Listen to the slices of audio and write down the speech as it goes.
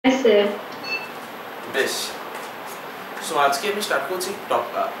Sir. বেশ, so আজকে আমি স্টার্ট করছি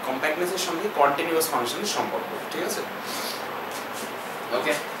কম্প্যাক্টনেস এর সঙ্গে কন্টিনিউয়াস ফাংশনের সম্পর্ক, ঠিক আছে?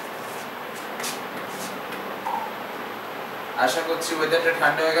 ওকে, আশা করছি ওয়েদারটা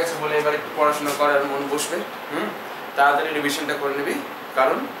ঠান্ডা হয়ে গেছে বলে এবার একটু পড়াশোনা করার মন বসবে। তাড়াতাড়ি রিভিশনটা করে নিবি,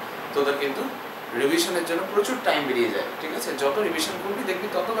 কারণ তোদের কিন্তু রিভিশনের জন্য প্রচুর টাইম বেরিয়ে যায়, ঠিক আছে? যত রিভিশন করবি দেখবি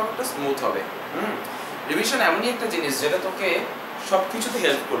তত ব্যাপারটা স্মুথ হবে। রিভিশন এমনই একটা জিনিস যেটা তোকে সব কিছুতে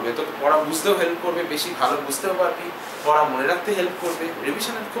হেল্প করবে, তোকে পড়া বুঝতেও হেল্প করবে, বেশি ভালো বুঝতেও পারবি, পড়া মনে রাখতে হেল্প করবে।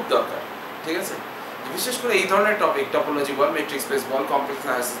 রিভিশনের খুব দরকার, ঠিক আছে? বিশেষ করে এই ধরনের টপিক, টপোলজি বল, মেট্রিক স্পেস বল, কমপ্লেক্স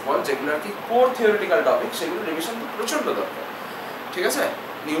অ্যানালাইসিস বল, যেগুলো আর কি কোর থিওরিটিক্যাল টপিক, সেগুলো রিভিশন প্রচন্ড দরকার, ঠিক আছে?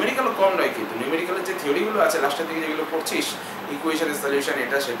 নিউমেরিক্যালও কম নয়, কিন্তু নিউমেরিক্যালের যে থিওরিগুলো আছে লাস্টের দিকে যেগুলো পড়ছিস, ইকুয়েশনের সলিউশন,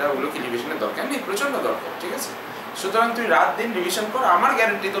 এটা সেটা, ওগুলো কি রিভিশনের দরকার নেই? প্রচন্ড দরকার, ঠিক আছে? সুতরাং তুই রাত দিন রিভিশন কর, আমার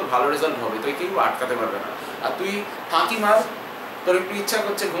গ্যারান্টি তোর ভালো রেজাল্ট হবে, তুই কেউ আটকাতে পারবে না। আর তুই ফাঁকি মার, তোর একটু ইচ্ছা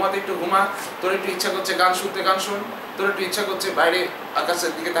করছে ঘুমাতে একটু ঘুমা, তোর একটু ইচ্ছা করছে গান শুনতে গান শোন, তোর একটু ইচ্ছা করছে বাইরে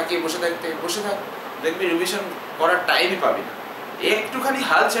আকাশের দিকে তাকিয়ে বসে থাকতে বসে থাক, দেখবি রিভিশন করার টাইমই পাবি না। একটুখানি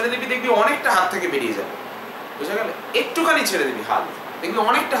হাল ছেড়ে দিবি, দেখবি অনেকটা হাত থেকে বেরিয়ে যাবে, বুঝা গেল? একটুখানি ছেড়ে দিবি হাল, দেখবি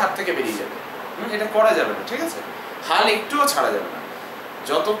অনেকটা হাত থেকে বেরিয়ে যাবে। এটা করা যাবে না, ঠিক আছে? হাল একটুও ছাড়া যাবে না,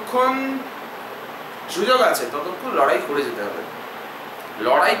 যতক্ষণ সুযোগ আছে ততক্ষণ লড়াই করে যেতে হবে,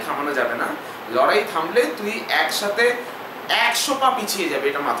 লড়াই থামানো যাবে না। লড়াই থামলে তুই একসাথে 100 পা পিছিয়ে যাবে,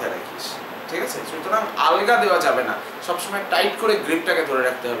 এটা মাথায় রাখিস, ঠিক আছে? সুতরাং আলগা দেওয়া যাবে না, সবসময় টাইট করে গ্রিপটাকে ধরে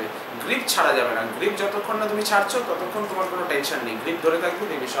রাখতে হবে, গ্রিপ ছাড়া যাবে না। গ্রিপ যতক্ষণ না তুমি ছাড়ছো ততক্ষণ তোমার কোনো টেনশন নেই, গ্রিপ ধরে থাকবে,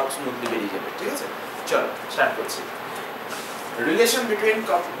 দেখবি সব স্মুথলি বেরিয়ে যাবে, ঠিক আছে? চলো স্টার্ট করছি। Relation between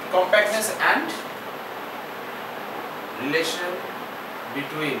compactness and relation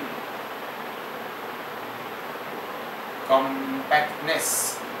between compactness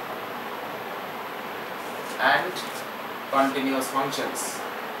and continuous functions,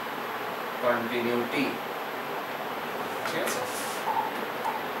 continuity, ঠিক আছে?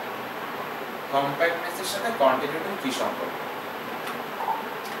 compactness এর সাথে continuity কি সম্পর্ক?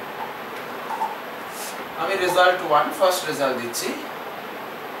 আমি রেজাল্ট 1 ফার্স্ট রেজাল্ট দিচ্ছি।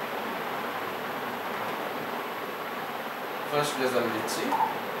 ফার্স্ট রেজাল্ট দিচ্ছি,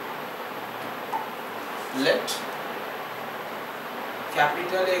 let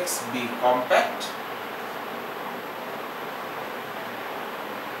capital X be compact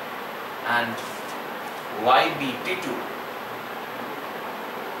and Y be T2.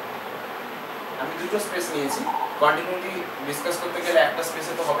 আমি দুটো স্পেস নিয়েছি, কন্টিনিউটি ডিসকাস করতে গেলে একটা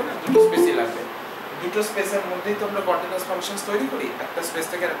স্পেসে তো হবে না, দুটো স্পেসই লাগবে। দুটো স্পেসের মধ্যেই তো আমরা কন্টিনিউয়াস ফাংশনস তৈরি করি, একটা স্পেস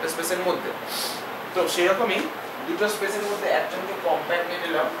থেকে আরেকটা স্পেসের মধ্যে। তো সেরকমই দুটো স্পেসের মধ্যে একজনকে কম্প্যাক্ট নিয়ে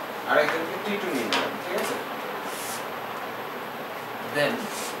নিলাম আর একজনকে T2 নিয়ে নিলাম, ঠিক আছে? Then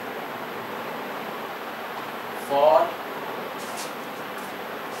for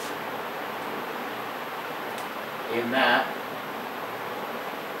a map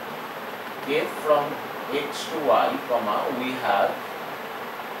F from X to Y, we have,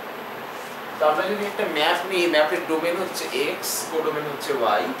 তো আমরা যদি একটা ম্যাপ নিই, ম্যাপের ডোমেন হচ্ছে X, কোডোমেন হচ্ছে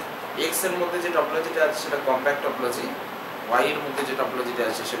Y, X এর মধ্যে যে টপোলজিটা আছে সেটা কম্প্যাক্ট টপোলজি, Y এর মধ্যে যে টপোলজিটা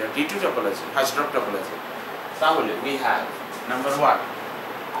আছে সেটা T2 টপোলজি, হাইড্রপ টপোলজি। তাহলে we have number 1,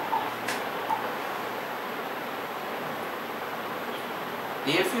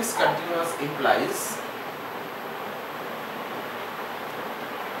 if is continuous implies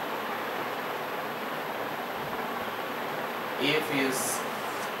if is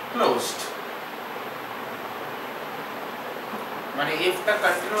closed, মানে if টা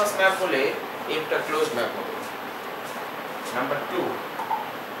continuous ম্যাপ হলে if টা closed ম্যাপ হবে। Number 2,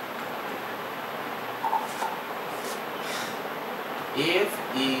 if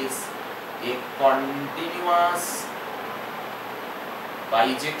is a continuous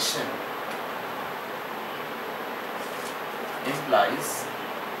bijection implies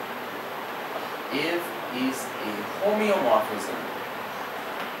if is a homeomorphism,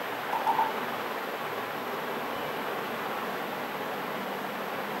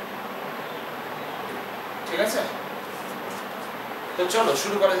 ঠিক আছে? তো চলো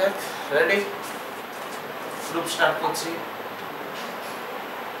শুরু করা যাক। রেডি? গ্রুপ স্টার্ট করছি।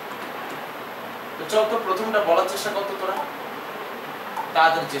 তো চল তো প্রথমটা বলার চেষ্টা করতো তোরা,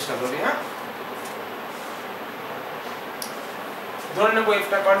 তাড়াতাড়ি চেষ্টা করবি। হ্যাঁ, ধরে নেবো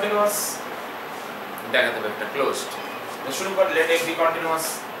একটা কন্টিনিউয়াস, দেখাতে হবে একটা ক্লোজড। তো শুরু কর, late F B continuous.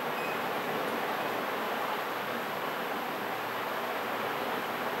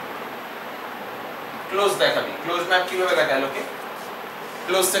 Close দেখাবি, ক্লোজ ম্যাপ কিভাবে দেখায় লোকে?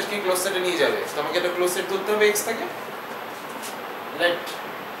 ক্লোজ সেট কি ক্লোজ সেটে নিয়ে যাবে, তোমাকে একটা ক্লোজ সেট ধরতে হবে x থেকে। Late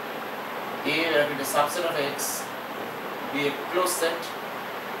A where it is subset of X be a closed set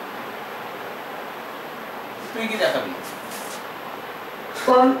তুই কি দেখাবি?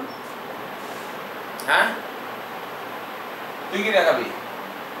 হ্যাঁ তুই কি দেখাবি?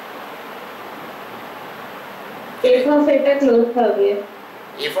 f of এটা ক্লোজ হবে,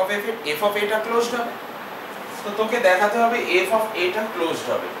 f of a টা ক্লোজড হবে, তো তোকে দেখাতে হবে f of a টা ক্লোজড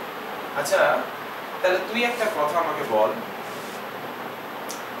হবে। আচ্ছা তাহলে তুই একটা কথা আমাকে বল,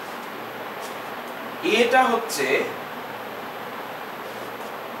 এটা হচ্ছে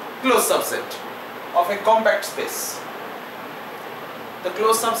closed subset of a compact space, the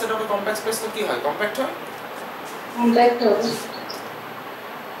closed subset of a compact space তো কি হয়? কম্প্যাক্ট হয়। কম্প্যাক্ট হবে।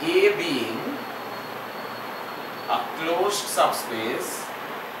 A being a closed subspace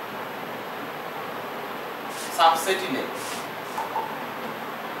subset in A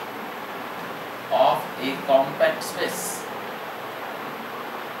of a compact space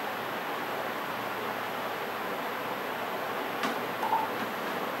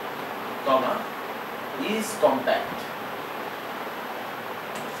comma is compact,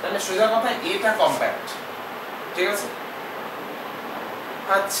 তাহলে সোজা কথা এটা কম্প্যাক্ট, ঠিক আছে?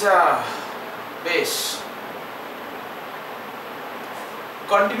 আচ্ছা বেশ,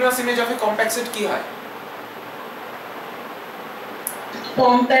 continuous image of A compact set কি হয়?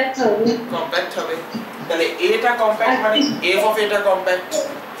 কম্প্যাক্ট হবে। কম্প্যাক্ট হবে, তাহলে এটা কম্প্যাক্ট মানে f of এটা কম্প্যাক্ট,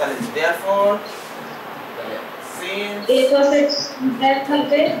 তাহলে therefore তাহলে since f of it compact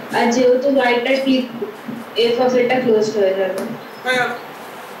হবে আর যেহেতু y টা ঠিক f of এটা ক্লোজ হয়ে যাবে। হয়ে গেল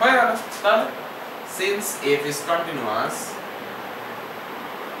তাহলে since f is continuous,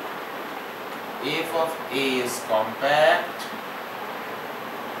 f of a is compact,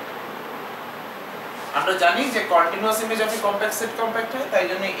 আমরা জানি যে continuous image of A compact set compact হয়, তাই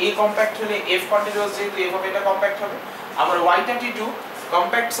জন্য a কম্প্যাক্ট হলে f কন্টিনিউয়াস, যেহেতু f of এটা কম্প্যাক্ট হবে। আবার y টা t2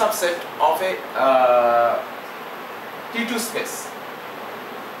 compact subset of A t2 space,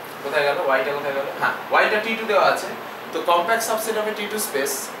 কোথায় গেল y টা, কোথায় গেল? হ্যাঁ y টা t2 দেওয়া আছে, তো compact subset of A t2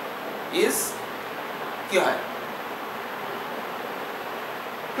 space is কি হয়?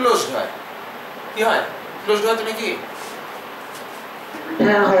 ক্লোজড হয়। কি হয়? ক্লোজড হয় তো নাকি?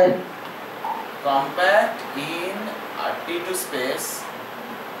 হ্যাঁ হয়। Compact in a T2 space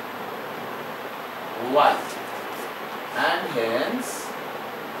Y and hence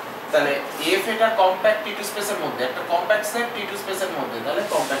তাহলে f এটা কম্প্যাক্ট T2 স্পেসের মধ্যে, একটা কম্প্যাক্ট সেট T2 স্পেসের মধ্যে, তাহলে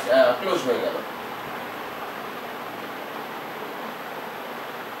কম্প্যাক্ট ক্লোজ হয়ে গেল।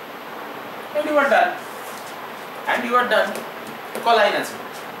 and you are done ক লাইন আছে?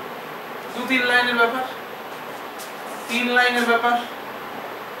 2-3 লাইনের ব্যাপার, 3 লাইনের ব্যাপার।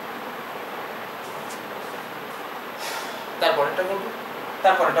 তারপরেরটা করব,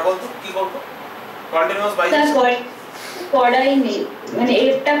 তারপরেরটা বলতো কি করব? কন্টিনিউয়াস বাইজেক্টিভ পড়াই নেই, মানে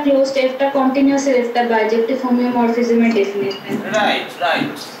f টা ক্লোজড, f টা কন্টিনিউয়াস, f টা বাইজেক্টিভ হোমিওমরফিজমের ডেফিনেশন।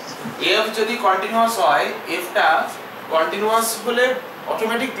 রাইট f যদি কন্টিনিউয়াস হয়, f টা কন্টিনিউয়াস হলে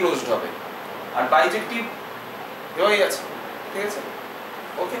অটোমেটিক ক্লোজড হবে, আর বাইজেক্টিভ হয়ে গেছে, ঠিক আছে?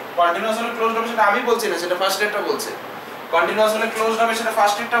 ওকে, কন্টিনিউয়াস হলে ক্লোজড হবে সেটা আমি বলছি না, সেটা ফার্স্ট এডটা বলছে। কন্টিনিউয়াস হলে ক্লোজড হবে সেটা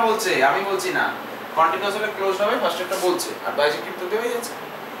ফার্স্ট এডটা বলছে, আমি বলছি না। কন্টিনিউয়াস হলে ক্লোজড হবে ফার্স্ট এডটা বলছে, আর বাইজেক্টিভ তো দেওয়াই আছে।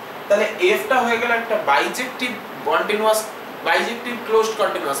 তাহলে f টা হয়ে গেল একটা বাইজেক্টিভ কন্টিনিউয়াস, বাইজেক্টিভ ক্লোজড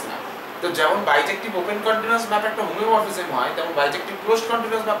কন্টিনিউয়াস ম্যাপ। তো যেমন বাইজেক্টিভ ওপেন কন্টিনিউয়াস ম্যাপ একটা হোমিওমরফিজম হয়, তেমন বাইজেক্টিভ ক্লোজড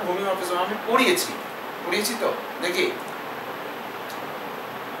কন্টিনিউয়াস ম্যাপ হোমিওমরফিজম আমি পড়িয়েছি তো দেখি,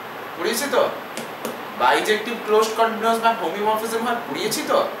 পড়িয়েছি তো? বাইজেক্টিভ ক্লোজড কন্টিনিউয়াস ম্যাপ হোমিওমরফিজম হয়, পড়িয়েছি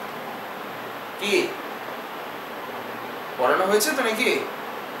তো? কি পড়ানো হয়েছে তো নাকি?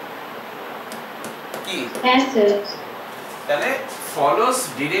 কি? হ্যাঁ স্যার। তাহলে follows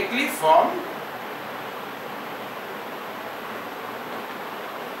directly from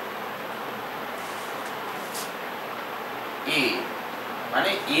A, মানে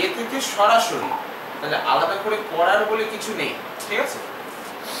A থেকে সরাসরি, তাহলে আলাদা করে করার বলে কিছু নেই, ঠিক আছে?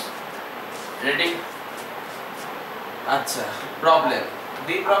 রেডি? আচ্ছা, প্রবলেম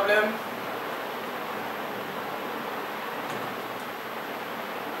দি প্রবলেম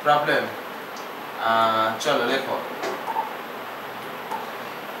চলো লেখো।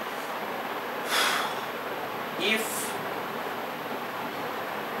 if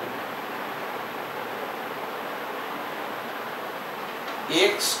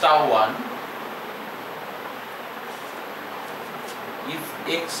x tau 1, if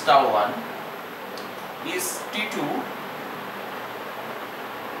x tau 1 is t2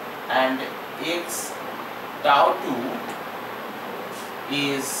 and x tau 2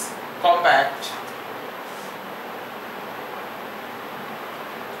 is compact,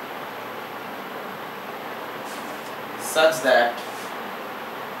 such that,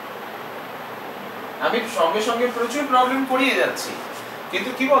 আমি সঙ্গে সঙ্গে প্রচুর প্রবলেম করিয়ে যাচ্ছি, কিন্তু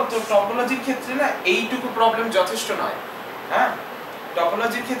কি বলতো টপোলজির ক্ষেত্রে না এইটুকু প্রবলেম যথেষ্ট নয়। হ্যাঁ,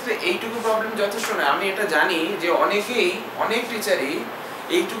 টপোলজির ক্ষেত্রে এইটুকু প্রবলেম যথেষ্ট নয়। আমি এটা জানি যে অনেক টিচারই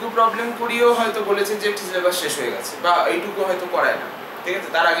এইটুকু প্রবলেম করিয়েও হয়তো বলেছে যে সিলেবাস শেষ হয়ে গেছে, বা এইটুকু হয়তো করায় না, ঠিক আছে,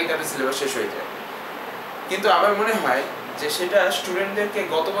 তার আগেই তাদের সিলেবাস শেষ হয়ে যায়। কিন্তু আমার মনে হয় যে সেটা স্টুডেন্টদেরকে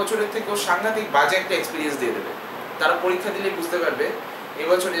গত বছরের থেকেও সাংঘাতিক বাজে একটা এক্সপিরিয়েন্স দিয়ে দেবে। তারা পরীক্ষা দিলেই বুঝতে পারবে,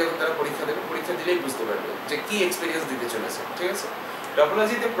 এবছরে যখন তারা পরীক্ষা দেবে, পরীক্ষা দিলেই বুঝতে পারবে যে কি এক্সপিরিয়েন্স দিতে চলেছে, ঠিক আছে।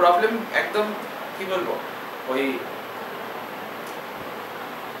 টপোলজিতে প্রবলেম একদম কি বলবো, ওই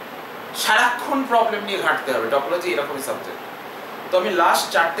সারাক্ষণ প্রবলেম নিয়ে ঘাঁটতে হবে। টপোলজি এরকমই সাবজেক্ট। তো আমি লাস্ট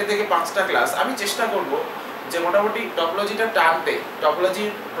 4টে থেকে 5টা ক্লাস আমি চেষ্টা করব যে মোটামুটি টপোলজিটা টানতে,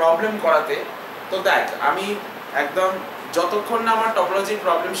 টপোলজির প্রবলেম করাতে। তো দেখ, আমি একদম যতক্ষণ না আমার টপোলজির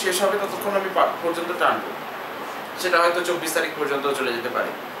প্রবলেম শেষ হবে ততক্ষণ আমি পর্যন্ত টানবো। সেটা হয়তো 24 তারিখ পর্যন্ত চলে যেতে পারে,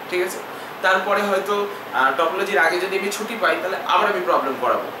 ঠিক আছে। তারপরে হয়তো টপোলজির আগে যদি আমি ছুটি পাই তাহলে আবার আমি প্রবলেম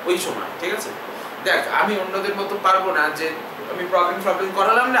করাবো ওই সময়, ঠিক আছে। দেখ, আমি অন্যদের মতো পারবো না যে আমি প্রবলেম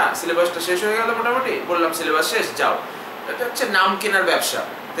করালাম না, সিলেবাসটা শেষ হয়ে গেল, মোটামুটি বললাম সিলেবাস শেষ, যাও। এটা হচ্ছে নাম কেনার ব্যবসা,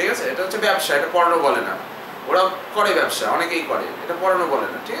 ঠিক আছে। এটা হচ্ছে ব্যবসা, এটা পড়ানো বলে না। ওরা করে ব্যবসা, অনেকেই করে, এটা পড়ানো বলে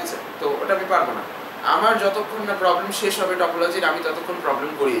না, ঠিক আছে। তো ওটা আমি পারবো না। আমার যতক্ষণ না প্রবলেম শেষ হবে টপোলজির, আমি ততক্ষণ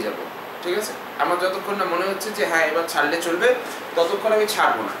প্রবলেম করিয়ে যাব, ঠিক আছে। আমার যতক্ষণ না মনে হচ্ছে যে হ্যাঁ এবার ছাড়লে চলবে, ততক্ষণ আমি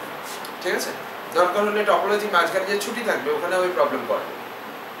ছাড়বো না, ঠিক আছে। দরকার হলে টপোলজি মাঝখানে যে ছুটি থাকবে ওখানে আমি প্রবলেম করবো,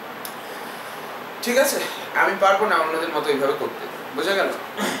 ঠিক আছে। আমি পারবো না অন্যদের মতো এইভাবে করতে, বোঝা গেল?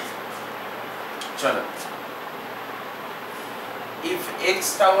 চলো, if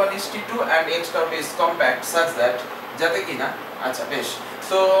x_1 is t2 and x_2 is compact such that, যাতে কিনা, আচ্ছা বেশ,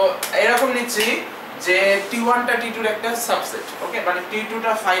 তো এরকম নিচ্ছি যে t1 টা t2 এর একটা সাবসেট, ওকে, মানে t2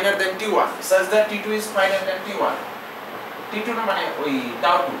 টা finer then t1 such that t2 is finer then t1। t2 টা মানে ওই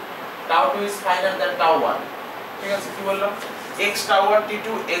tau2 is finer then tau1, ঠিক আছে। কি বললাম? x_1 t2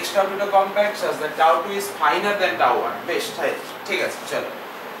 x_2 টা compact such that tau2 is finer then tau1। বেশ, ঠিক আছে, চলো।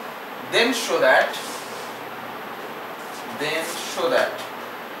 then show that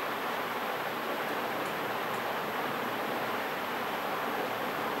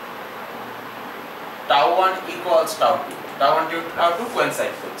tau1 equals tau2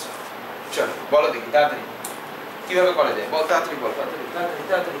 coincide করছে। চলো বলো দেখি তাড়াতাড়ি কিভাবে করা যায়, বল তাড়াতাড়ি, বল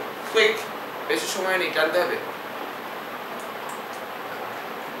তাড়াতাড়ি, কুইক, বেশি সময় নেই, টানতে হবে।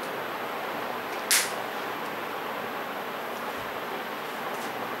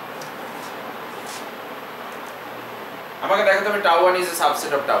 আমাকে দেখাতে হবে tau1 is a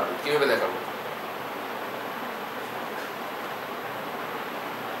subset of tau2, কিভাবে দেখাবো?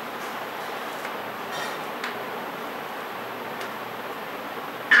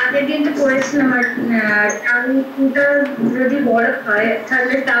 আগের দিন তো পড়েছিলাম, tau2 টা যদি বড় হয়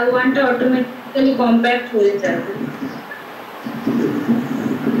তাহলে tau1 টা অটোমেটিক্যালি কম্প্যাক্ট হয়ে যাবে।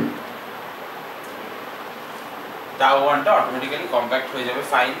 tau1 টা অটোমেটিক্যালি কম্প্যাক্ট হয়ে যাবে,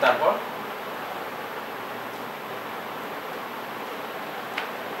 ফাইন। তারপর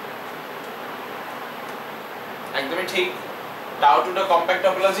একদমই ঠিক, tau2 টা কম্প্যাক্ট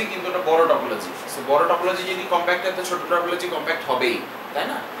টপোলজি, কিন্তু এটা বড় টপোলজি। সো বড় টপোলজি যদি কম্প্যাক্ট হয় তো ছোট টপোলজি কম্প্যাক্ট হবেই, তাই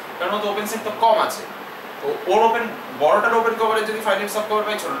না? কারণ ওর ওপেন সেট তো কম আছে। তো ওর বড়টার ওপেন কভারে যদি ফাইনাইট সাব কভার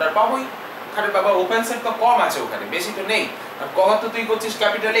পাই, ছোটটার পাবোই। খালি বাবা ওপেন সেট তো কম আছে ওখানে, বেশি তো নেই। আর কভার তো তুই করছিস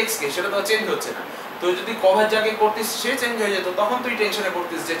ক্যাপিটাল এক্স কে, সেটা তো চেঞ্জ হচ্ছে না। তুই যদি কভার জায়গায় করতিস সে চেঞ্জ হয়ে যেত, তখন তুই টেনশনে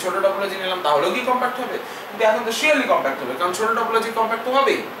পড়তিস যে ছোট টপোলজি নিলাম তাহলেও কি কম্প্যাক্ট হবে। কিন্তু এখন তো শিওরলি কম্প্যাক্ট হবে, কারণ ছোট টপোলজি কম্প্যাক্ট তো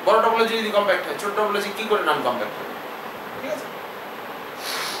হবেই। বড় টপোলজি যদি কম্প্যাক্ট হয়, ছোট টপোলজি কি করে নন কম্প্যাক্ট হবে, ঠিক আছে।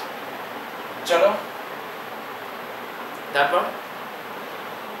 চলো তারপর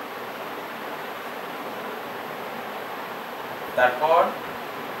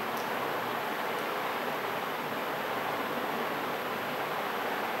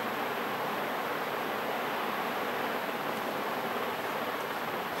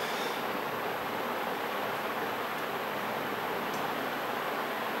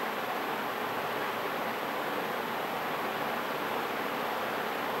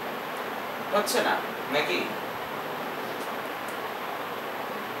হচ্ছে না নাকি?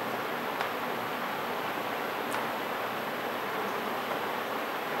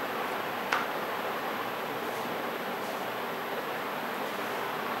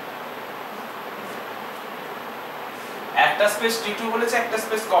 একটা স্পেস t2 বলেছে, একটা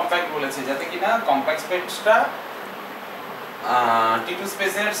স্পেস কম্প্যাক্ট বলেছে, যাতে কিনা কম্প্যাক্ট স্পেসটা t2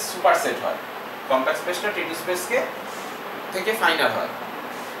 স্পেসের সুপারসেট হয়, কম্প্যাক্ট স্পেসটা t2 স্পেসকে থেকে ফাইনাল হয়।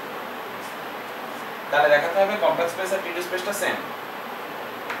 তাহলে দেখাতে হবে কম্প্যাক্ট স্পেস আর t2 স্পেসটা সেম।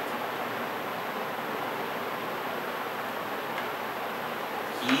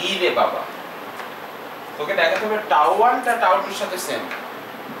 কি রে বাবা, তোকে দেখাতে হবে tau1 টা tau2 এর সাথে সেম।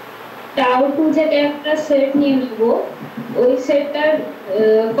 টাউ টু থেকে একটা সেট নিয়ে নেব, ওই সেটটার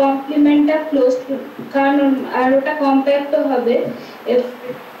কমপ্লিমেন্টটা ক্লোজ, কারণ আর ওটা কম্প্যাক্ট হবে।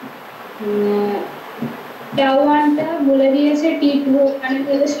 টাউ ওয়ানটা বলে দিয়েছে টি টু, ওখানে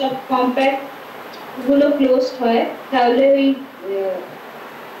যদি সব কম্প্যাক্ট গুলো ক্লোজ হয় তাহলে ওই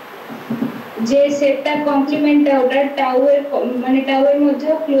যে সেটটার কমপ্লিমেন্টটা ওটা টাউ এর মানে টাউ এর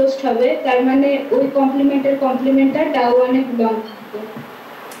মধ্যেও ক্লোজড হবে, তার মানে ওই কমপ্লিমেন্টটা টাউ ওয়ানে বিলং করবে।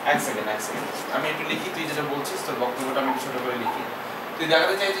 এক সেকেন্ড আমি একটু লিখি, তুই যেটা বলছিস তোর বক্তব্যটা আমি ছোট করে লিখি। তুই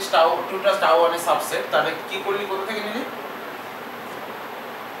দেখাতে চাইছিস টাউ টুটা টাউ ওয়ানের সাবসেট, তাহলে কি করলি, কোথা থেকে নিলি?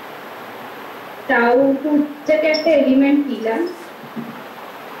 টাউ টু থেকে একটা এলিমেন্ট নিলাম,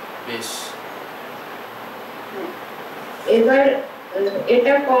 বেশ। এবার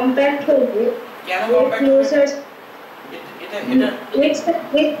এটা কম্প্যাক্ট হবে। কেন কম্প্যাক্ট হবে? এটা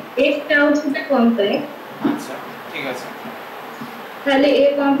x টাউ টুটা কম্প্যাক্ট, আচ্ছা ঠিক আছে, তাহলে এ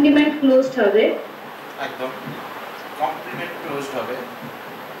কমপ্লিমেন্ট ক্লোজড হবে। একদম কমপ্লিমেন্ট ক্লোজড হবে,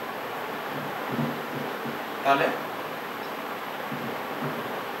 তাহলে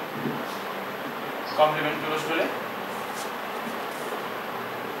কমপ্লিমেন্ট ক্লোজড হলে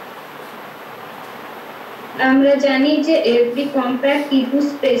আমরা জানি যে এভরি কম্প্যাক্ট টি2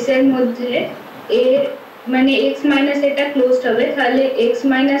 স্পেসের মধ্যে এ মানে x মাইনাস এটা ক্লোজড হবে, তাহলে x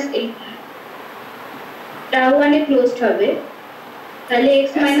মাইনাস টাউ ওয়ানে ক্লোজড হবে, তাহলে x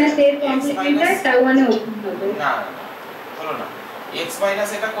মাইনাস এর কমপ্লিমেন্টটা টাউ ওয়ানে ওপেন হবে। না হলো না, x মাইনাস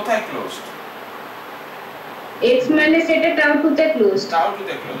এটা কোথায় ক্লোজড? x মাইনাস এটা টাউ টু তে ক্লোজড, টাউ টু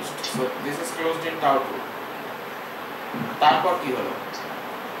তে closed, so this is closed in tau two. তারপর কি হলো?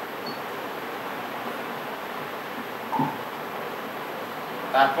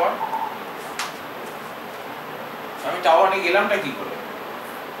 তারপর আমি টাউ ওয়ানে গেলামটা কি করে?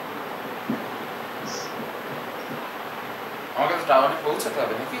 আমাকে তো টাউ ওয়ানে পৌঁছাতে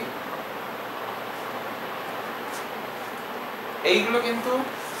হবে নাকি? এইগুলো কিন্তু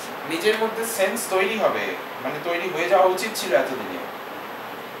নিজের মধ্যে সেন্স তৈরি হবে, মানে তৈরি হয়ে যাওয়া উচিত ছিল এতদিনে,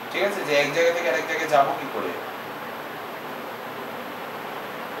 ঠিক আছে, যে এক জায়গা থেকে আরেক জায়গায় যাবো কি করে,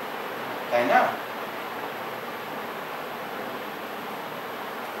 তাই না?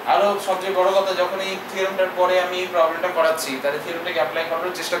 আরো সবচেয়ে বড় কথা, যখন এই থিওরেমটার পরে আমি এই প্রবলেমটা করাচ্ছি, তাহলে থিওরেমটাকে অ্যাপ্লাই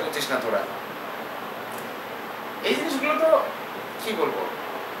করার চেষ্টা করছিস না তোরা। এই জিনিসগুলো তো কি বলবো,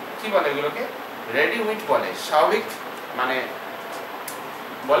 কি বলে এগুলোকে, রেডি উইট বলে, স্বাভাবিক মানে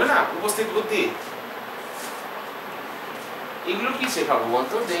বলে না উপস্থিত বুদ্ধি। এগুলো কি শেখাবো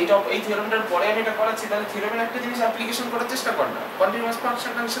বলতো, যে এইটা এই থিওরেমটার পরে আমি এটা করাচ্ছি, তাহলে থিওরেমের একটা জিনিস অ্যাপ্লিকেশন করার চেষ্টা কর না, কন্টিনিউয়াস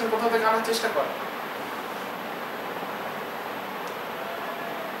ফাংশন ফাংশন কোথাও থেকে আনার চেষ্টা কর।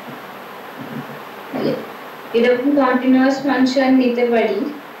 এরকম কন্টিনিউয়াস ফাংশন নিতে পারি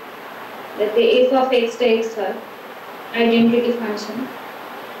যাতে f of x টা x হয়, আইডেন্টিটি ফাংশন।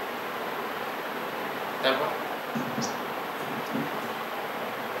 তারপর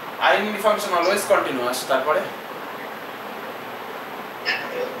আইডেন্টিটি ফাংশন অলওয়েজ কন্টিনিউয়াস, তারপরে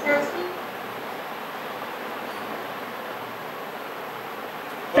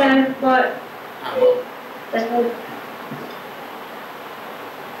তারপর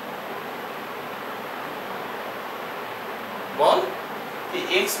বল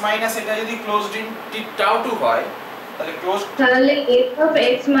x মাইনাস এটা যদি ক্লোজড ইন টাউ টু হয়, তাহলে ক্লোজ, তাহলে f of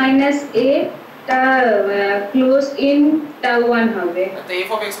x minus a টা ক্লোজ ইন টাউ 1 হবে। তো f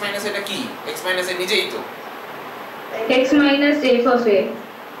of x মাইনাস এটা কি, x মাইনাস এর নিজেই তো x minus f of a,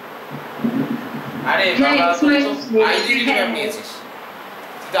 আরে হ্যাঁ বাবা x minus আইডেন্টিটি ম্যাপ নিয়েছিস,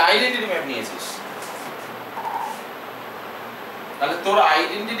 তুই আইডেন্টিটি ম্যাপ নিয়েছিস, তাহলে তোর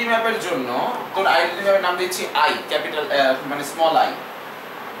আইডেন্টিটি ম্যাপের জন্য তোর আইডেন্টিটি ম্যাপের নাম দিচ্ছি i, ক্যাপিটাল মানে small i।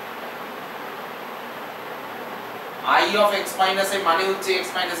 i of x minus এর মানে হচ্ছে x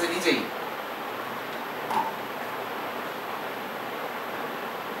minus এর নিজেই।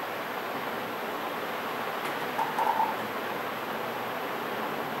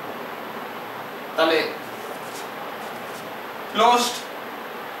 তাহলে ক্লোজড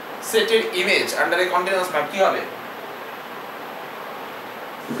সেটের ইমেজ আন্ডার এ কন্টিনিউয়াস ম্যাপ কি হবে?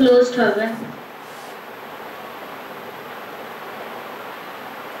 ক্লোজড হবে।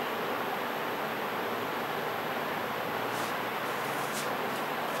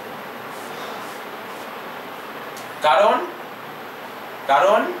 কারণ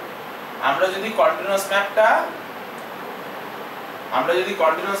কারণ আমরা যদি কন্টিনিউয়াস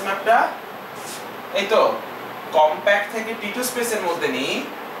ম্যাপটা এই তো কম্প্যাক্ট থেকে টি2 স্পেসের মধ্যে নিই,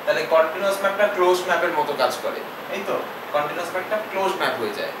 তাহলে কন্টিনিউয়াস ম্যাপটা ক্লোজড ম্যাপের মতো কাজ করে, এই তো কন্টিনিউয়াস ম্যাপটা ক্লোজড ম্যাপ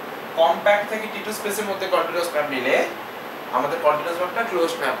হয়ে যায়। কম্প্যাক্ট থেকে টি2 স্পেসের মধ্যে কন্টিনিউয়াস ম্যাপ নিলে আমাদের কন্টিনিউয়াস ম্যাপটা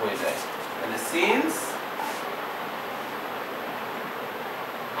ক্লোজড ম্যাপ হয়ে যায়। তাহলে since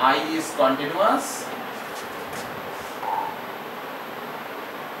I is continuous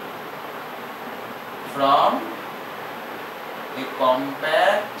from a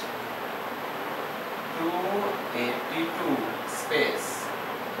compact to a T2 space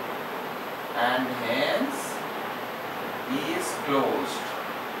and hence is closed.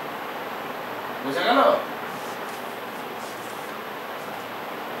 বুঝা গেল?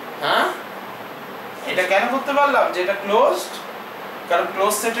 হ্যাঁ, এটা কেন করতে পারলাম যে এটা ক্লোজড? কারণ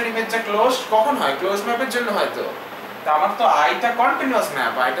ক্লোজ সেটের ইমেজটা ক্লোজড কখন হয়? ক্লোজ ম্যাপের জন্য হয়তো। তা আমার তো আইটা কন্টিনিউয়াস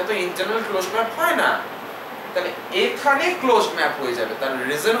ম্যাপ, আইটা তো ইন জেনারেল ক্লোজ ম্যাপ হয় না। তাহলে এখানে ক্লোজ ম্যাপ হয়ে যাবে। তার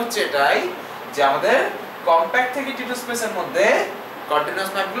রিজন হচ্ছে এটাই যে আমাদের কম্প্যাক্ট থেকে টি2 স্পেসের মধ্যে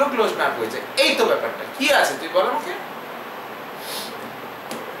কন্টিনিউয়াস ম্যাপগুলো ক্লোজ ম্যাপ হয়ে যায়। এই তো ব্যাপারটা। কি আছে তুই বল আমাকে?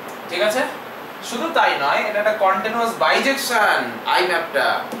 ঠিক আছে? শুধু তাই নয়, এটা একটা কন্টিনিউয়াস বাইজেকশন। আই ম্যাপটা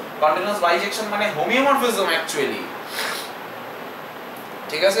কন্টিনিউয়াস বাইজেকশন মানে হোমিওমরফিজম অ্যাকচুয়ালি।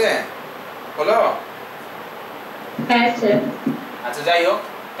 ঠিক আছে? হলো? হ্যাঁ স্যার। আচ্ছা যাই হোক,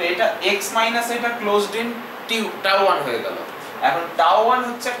 তো এটা x মাইনাস এটা ক্লোজড ইন টাউ 1 হয়ে গেল। এখন টাউ 1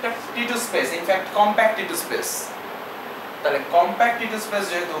 হচ্ছে একটা টি2 স্পেস, ইনফ্যাক্ট কম্প্যাক্ট টি2 স্পেস। তাহলে কম্প্যাক্ট টি2 স্পেস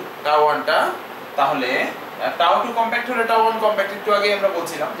যেহেতু টাউ 1 টা, তাহলে টাউ 2 কম্প্যাক্ট হলে টাউ 1 কম্প্যাক্ট। একটু আগে আমরা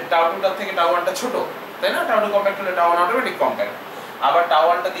বলছিলাম যে টাউ 2 টার থেকে টাউ 1 টা ছোট, তাই না? টাউ 2 কম্প্যাক্ট হলে টাউ 1 অটোমেটিক কম্প্যাক্ট। আবার টাউ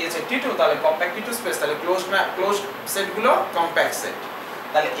 1 টা দিয়েছে টি2, তাহলে কম্প্যাক্ট টি2 স্পেস, তাহলে ক্লোজড ম্যাপ ক্লোজড সেট গুলো কম্প্যাক্ট সেট।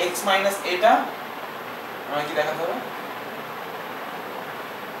 তাহলে x মাইনাস এটা আমাকে কি দেখাতে হবে?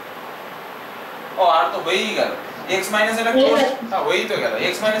 ও আর তো হয়েই গেল। x মাইনাস এটা ক্লোজ, হ্যাঁ হয়েই তো গেল।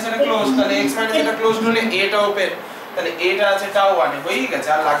 x মাইনাস এটা ক্লোজ, তাহলে x মাইনাস এটা ক্লোজ হলে এটা ওপেন, তাহলে এটা আছে টাউ 1 এ, হয়েই গেছে।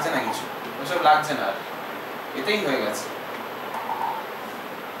 আর লাগছে না কিছু, ওসব লাগছে না, আর এটাই হয়ে গেছে।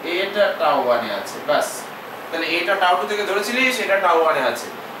 এটা টাউ 1 এ আছে, বাস। তাহলে এটা টাউ 2 থেকে ধরেছিলি, সেটা টাউ 1 এ আছে।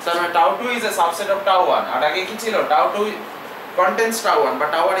 তার মানে tau 2 is a subset of tau 1। আর আগে কি ছিল? টাউ 2 কন্টেন্টস টাউ 1 বা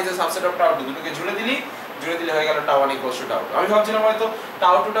tau 1 is a subset of tau 2। দুটোকে জুড়ে দিলে হয়ে গেল টাউ 1 ইকুয়ালস টু টাউ 2। আমি ভাবছিলাম হয়তো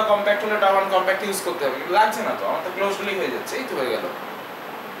টাউ 2 টা কম্প্যাক্ট হলে টাউ 1 কম্প্যাক্ট ইউজ করতে হবে, কিন্তু লাগছে না তো, আমার তো ক্লোজডলি হয়ে যাচ্ছে। এই তো হয়ে গেল।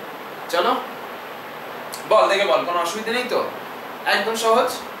 চলো বল, দেখে বল, কোনো অসুবিধা নেই তো? একদম সহজ।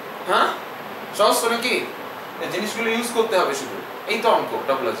 হ্যাঁ সহজ তো নাকি? এই জিনিসগুলো ইউজ করতে হবে শুধু। এই তো অঙ্ক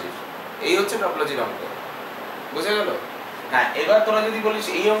টপোলজির, এই হচ্ছে টপোলজির অঙ্ক। বুঝা গেল? হ্যাঁ, এবার তোরা যদি বলিস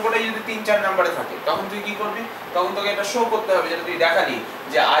এই অঙ্কটাই যদি 3-4 নম্বরে থাকে, তখন তুই কি করবি? তখন তোকে এটা শো করতে হবে, যেটা তুই দেখালি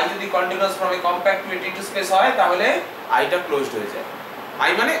যে আই যদি continuous from a compact two A টি2 space হয়, তাহলে আইটা ক্লোজড হয়ে যায়।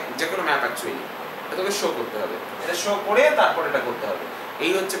 আই মানে যে কোনো ম্যাপ অ্যাকচুয়ালি, এটা তোকে শো করতে হবে। এটা শো করে তারপর এটা করতে হবে।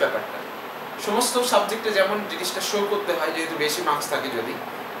 এই হচ্ছে ব্যাপারটা। সমস্ত সাবজেক্টে যেমন জিনিসটা শো করতে হয়, যেহেতু বেশি মার্কস থাকে, যদি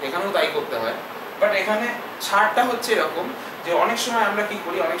এখানেও তাই করতে হয়। বাট এখানে ছাড়টা হচ্ছে এরকম যে অনেক সময় আমরা কি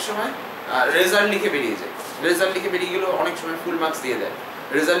করি, অনেক সময় রেজাল্ট লিখে বেরিয়ে যায়। রেজাল্ট লিখে বেরিয়ে গেলেও অনেক সময় ফুল মার্কস দিয়ে দেয়।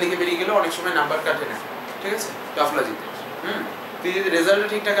 রেজাল্ট লিখে বেরিয়ে গেলেও অনেক সময় নাম্বার কাটে না। ঠিক আছে? টপোলজিতে তুই যদি রেজাল্টটা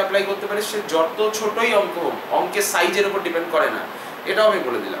ঠিকঠাক অ্যাপ্লাই করতে পারিস, সে যত ছোটই অঙ্ক হোক, অঙ্কের সাইজের উপর ডিপেন্ড করে না, এটাও আমি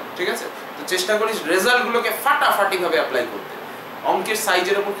বলে দিলাম। ঠিক আছে? তো চেষ্টা করিস রেজাল্টগুলোকে ফাটাফাটিভাবে অ্যাপ্লাই করতে। অঙ্কের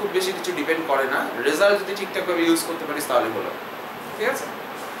সাইজের উপর খুব বেশি কিছু ডিপেন্ড করে না, রেজাল্ট যদি ঠিকঠাকভাবে ইউজ করতে পারিস তাহলে হলো। ঠিক আছে?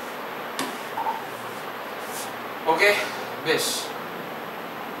 ওকে, বেশ।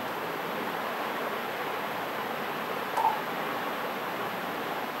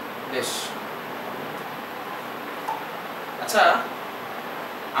 বেশ, আচ্ছা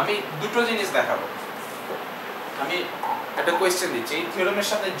আমি দুটো জিনিস দেখাবো। আমি একটা কোয়েশ্চেন দিচ্ছি, এই থিওরেমের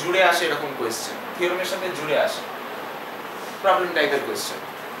সাথে জুড়ে আসে এরকম কোয়েশ্চেন, থিওরেমের সাথে জুড়ে আসে প্রবলেম টাইপের কোয়েশ্চেন।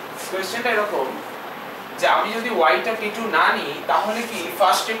 কোয়েশ্চেনটা এরকম যে আমি যদি ওয়াইটা টি2 না নিই, তাহলে কি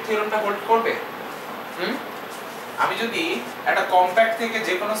ফার্স্ট স্টেপ থিওরেমটা হোল্ড করবে? আমি যদি একটা কম্প্যাক্ট থেকে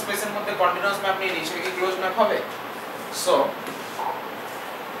যে কোনো স্পেসের মধ্যে কন্টিনিউয়াস ম্যাপ নিয়ে নিই, সেটা কি ক্লোজ ম্যাপ হবে? So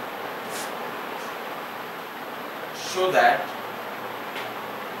show that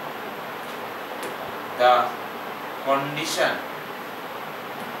the condition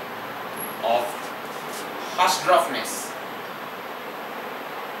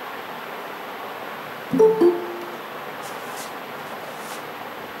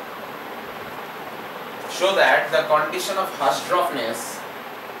of Hausdorffness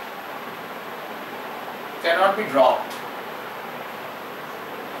cannot be dropped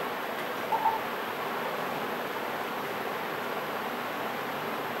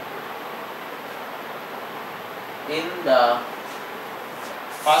in the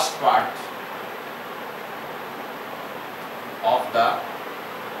first part of the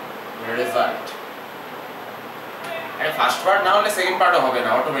result. আরে ফার্স্ট পার্ট না হলে সেকেন্ড পার্টও হবে না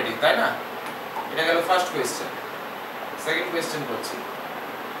অটোমেটিক, তাই না? এটা গেল ফার্স্ট কোয়েশ্চেন। সেকেন্ড কোয়েশ্চেন করছি,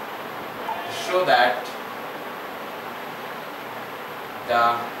 show that the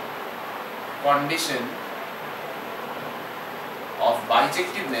condition of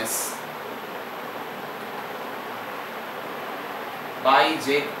bijectiveness,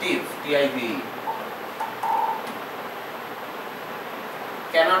 bijective, TIV,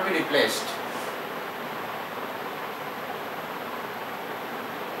 cannot be replaced.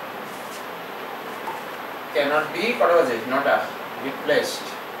 Cannot be not replaced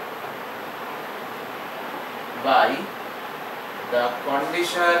by the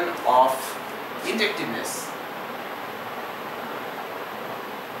condition of injectiveness.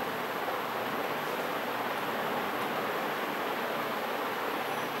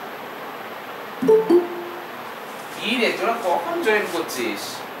 কি রে তোরা কখন জয়েন করছিস?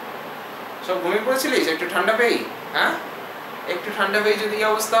 সব ঘুমিয়ে পড়েছিলিস একটু ঠান্ডা পেয়ে? হ্যাঁ, একটু ঠান্ডা পেয়ে যদি এই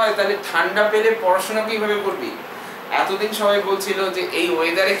অবস্থা হয় তাহলে ঠান্ডা পেলে পড়াশোনা কিভাবে করবি? এতদিন সবাই বলছিল যে এই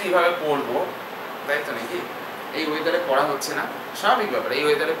ওয়েদারে কিভাবে পড়বো, তাই তো নাকি? এই ওয়েদারে পড়া হচ্ছে না, স্বাভাবিক ব্যাপার। এই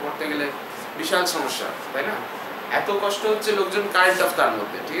ওয়েদারে পড়তে গেলে বিশাল সমস্যা, তাই না? এত কষ্ট হচ্ছে, লোকজন কারেন্ট অফ তার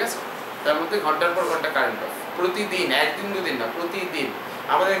মধ্যে, ঠিক আছে, তার মধ্যে ঘন্টার পর ঘন্টা কারেন্ট অফ প্রতিদিন, একদিন দুদিন না, প্রতিদিন।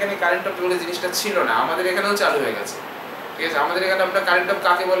 আমাদের এখানে কারেন্ট অফ বলে জিনিসটা ছিল না, আমাদের এখানেও চালু হয়ে গেছে, ঠিক আছে। আমাদের এখানে আমরা কারেন্ট অফ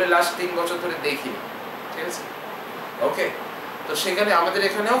কাকে বলে লাস্ট 3 বছর ধরে দেখিনি, ঠিক আছে, ওকে। তো সেখানে আমাদের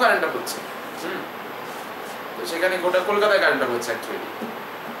এখানেও কারেন্ট অফ হচ্ছে, তো সেখানে গোটা কলকাতায় কারেন্ট অফ হচ্ছে অ্যাকচুয়ালি,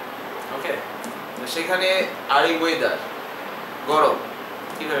 ওকে। তো সেখানে আর এই ওয়েদার গরম,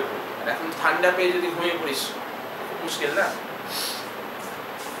 কিভাবে পড়বি? আর এখন ঠান্ডা পেয়ে যদি ঘুমিয়ে পড়িস খুব মুশকিল না?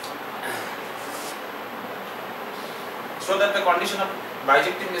 So that the condition of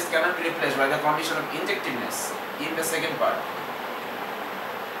bijectiveness cannot be replaced by the condition of injectiveness in the second part.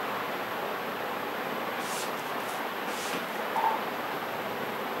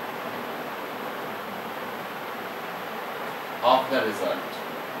 Of the result.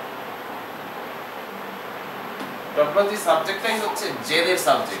 Topology সাবজেক্টটাই হচ্ছে জেদের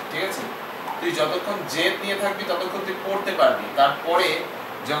সাবজেক্ট, ঠিক আছে। তুই যতক্ষণ জেদ নিয়ে থাকবি ততক্ষণ তুই পড়তে পারবি, তারপরে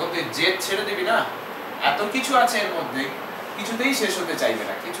যখন তুই জেদ ছেড়ে দিবি না, এত কিছু আছে এর মধ্যে, কিছুতেই শেষ হতে চাইবে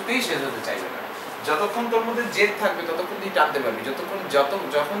না, কিছুতেই শেষ হতে চাইবে না। যতক্ষণ তোর মধ্যে জেদ থাকবে ততক্ষণ তুই টানতে পারবি,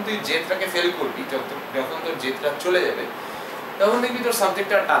 যখন তুই জেদটাকে ফেল করবি, যখন তোর জেদটা চলে যাবে, তখন দেখবি তোর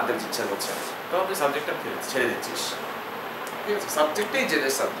সাবজেক্টটা টানতে ইচ্ছা করছে না, তখন তুই সাবজেক্টটা ছেড়ে দিচ্ছিস, ঠিক আছে। সাবজেক্টটাই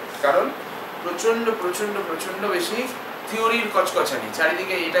জেদের সাবজেক্ট, কারণ প্রচন্ড প্রচন্ড প্রচন্ড বেশি থিওরির কচকচানি,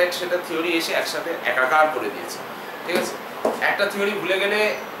 চারিদিকে এটা সেটা থিওরি এসে একসাথে একাকার করে দিয়েছে, ঠিক আছে। একটা থিওরি ভুলে গেলে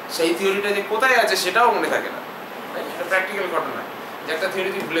সেই থিওরিটা যে কোথায় আছে সেটাও মনে থাকে না, এটা প্র্যাকটিক্যাল ঘটনা। যে একটা থিওরি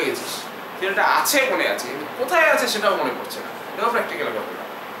তুই ভুলে গেছিস, থিওরিটা আছে মনে আছে কিন্তু কোথায় আছে সেটাও মনে পড়ছে না, এটাও প্র্যাকটিক্যাল ঘটনা।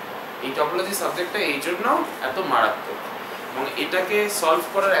 এই টপোলজি সাবজেক্টটা এই জন্য এত মারাত্মক, এবং এটাকে সলভ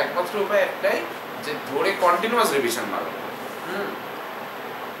করার একমাত্র উপায় একটাই, যে ধরে কন্টিনিউয়াস রিভিশন মারো।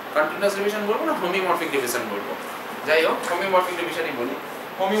 কন্টিনিউয়াস রিভিশন বলবো না হোমিওমরফিক রিভিশন বলবো, যাই হোক হোমিওমরফিক রিভিশনই বলি,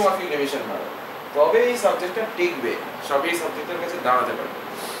 হোমিওমরফিক রিভিশন মারো, তবে এই সাবজেক্টটা টিকবে, সবই সাবজেক্টের কাছে দাঁড়াতে পারবে,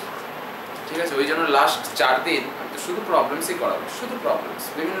 ঠিক আছে। ওই জন্য লাস্ট 4 দিন আমি শুধু প্রবলেমসই করাবো, শুধু প্রবলেমস,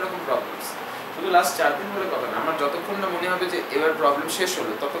 বিভিন্ন রকম প্রবলেমস, শুধু লাস্ট 4 দিন বলে কথা না, আমার যতক্ষণ না মনে হবে যে এবার প্রবলেম শেষ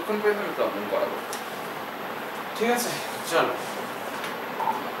হলো ততক্ষণ পর্যন্ত আমি প্রবলেম করাবো, ঠিক আছে। চলো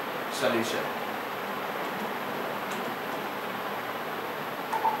সলিউশন।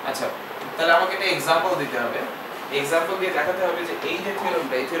 আচ্ছা, তাহলে আমাকে একটা এক্সাম্পল দিতে হবে, এক্সাম্পল দিয়ে দেখাতে হবে যে এই যে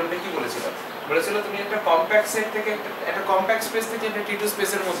থিওরেমটা, এই থিওরেমটা কি বলেছিল? বলেছিল তুমি একটা কম্প্যাক্ট সেট থেকে একটা কম্প্যাক্ট স্পেস থেকে একটা T2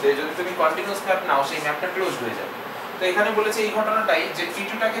 স্পেসের মধ্যে যদি তুমি কন্টিনিউয়াস ম্যাপ নাও, সেই ম্যাপটা ক্লোজড হয়ে যাবে। তো এখানে বলেছে এই ঘটনাটাই, যে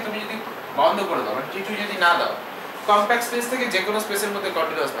T2টাকে তুমি যদি বন্ধ করে দাও, মানে T2 যদি না দাও কম্প্যাক্ট স্পেস থেকে যে কোনো স্পেসের মধ্যে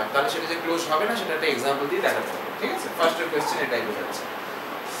কন্টিনিউয়াস ম্যাপ, তাহলে সেটা যে ক্লোজ হবে না সেটা একটা এক্সাম্পল দিয়ে দেখাতে হবে, ঠিক আছে। ফার্স্টের কোশ্চেন এটাই বোঝাচ্ছে।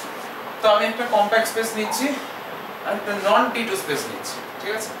 তো আমি একটা কম্প্যাক্ট স্পেস নিচ্ছি আর একটা নন T2 স্পেস নিচ্ছি,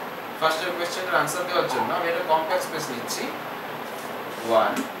 ঠিক আছে। ফার্স্টের কোশ্চেনের আনসার দেওয়ার জন্য আমি একটা কম্প্যাক্ট স্পেস নিচ্ছি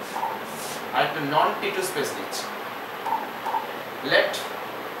 1 আর একটা নন T2 স্পেস নিচ্ছি। Late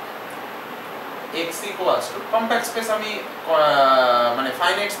x equals to compact space আমি মানে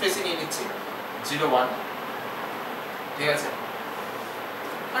ফাইনাইট স্পেসে নিয়ে নিচ্ছি 0 1, ঠিক আছে।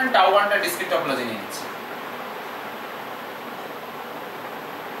 আর টাউ 1টা ডিসক্রিট টপোলজি নিয়ে নিচ্ছি।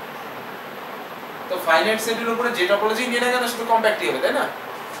 তো ফাইনাইট সেটের উপরে যে টপোলজি নিয়ে না কেন শুধু কম্প্যাক্টই হবে, তাই না?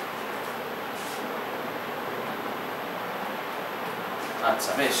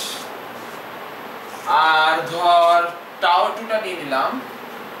 আচ্ছা বেশ, আর ধর টাও 2টা নিয়ে নিলাম,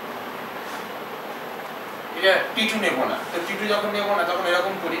 এটা T2 নেব না। তো T2 যখন নেব না তখন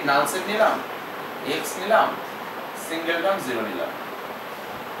এরকম করি, নাল সেট নিলাম, x নিলাম, সিঙ্গেল টার্ম 0 নিলাম।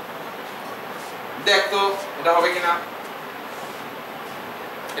 দেখ তো এটা হবে কিনা,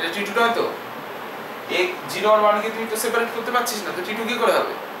 এটা T2 টা হয়তো 0 আর 1 কে তুই তো সেপারেট করতে পারছিস না, তো T2 কি করে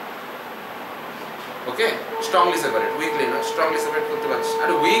হবে? ওকে, স্ট্রংলি সেপারেট, উইকলি না, স্ট্রংলি সেপারেট করতে পারছিস।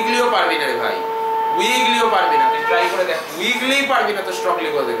 আরে উইকলিও পারবি না রে ভাই, উইকলিও পারবি না, তুই ট্রাই করে দেখ, উইকলি পারবি না তো স্ট্রংলি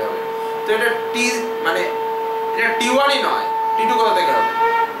কোথা থেকে হবে? তো এটা টি মানে এটা T1 ই নয়, T2 কোথা থেকে হবে?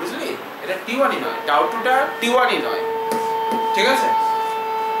 বুঝলি? এটা T1 ই নয়, টাউ 2 টা T1 ই নয়, ঠিক আছে?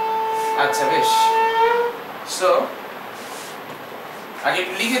 আচ্ছা বেশ, সো আগে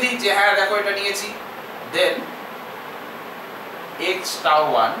একটু লিখে দিই যে হ্যাঁ দেখো এটা নিয়েছি, দেন x tau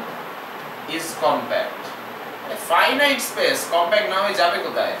 1 is compact. A finite space compact না হয়ে যাবে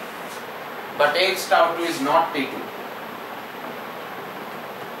কোথায়? But x tau 2 is not T2.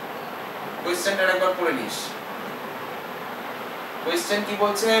 কোশ্চেনটা একবার পড়ে নিস। কোশ্চেন কি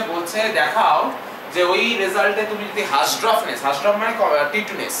বলছে? বলছে দেখাও যে ওই রেজাল্টে তুমি যদি হাসড্রফনেস, হাসড্রফ মানে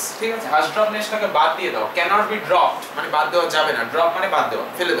টিটুনেস, ঠিক আছে, হাসড্রফনেসটাকে বাদ দিয়ে দাও, cannot be dropped মানে বাদ দেওয়া যাবে না, ড্রপ মানে বাদ দেওয়া,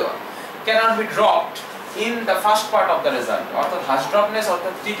 ফেলে দেওয়া, cannot be dropped in the first part of the result, অর্থাৎ হাসড্রফনেস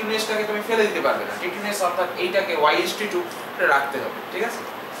অর্থাৎ টিটুনেসটাকে তুমি ফেলে দিতে পারবে না, টিটুনেস অর্থাৎ এইটাকে y/t2 এটা রাখতে হবে, ঠিক আছে?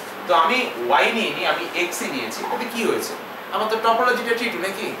 তো আমি y নিইনি, আমি x ই নিয়েছি, তাতে কি হয়েছে? আমার তো টপোলজিটা T2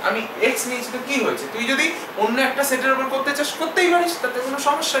 নাকি, আমি x নিয়েছি, তো কি হয়েছে? তুই যদি অন্য একটা সেটের উপর করতে চাস করতেই পারিস, তাতে কোনো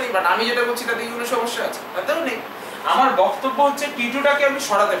সমস্যা নেই, বাট আমি যেটা বলছি তাতে কোনো সমস্যা আছে? তাতেও নেই। আমার বক্তব্য হচ্ছে T2টাকে আমি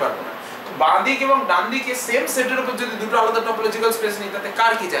সরাতে পারবো না। তো বাঁ দিক এবং ডান দিকে সেম সেটের উপর যদি দুটো আলাদা টপোলজিক্যাল স্পেস নিই তাতে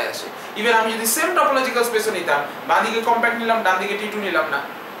কার কি যায় আসে? ইভেন আমি যদি সেম টপোলজিক্যাল স্পেসও নিতাম, বাঁ দিকে কম্প্যাক্ট নিলাম, ডান দিকে T2 নিলাম না,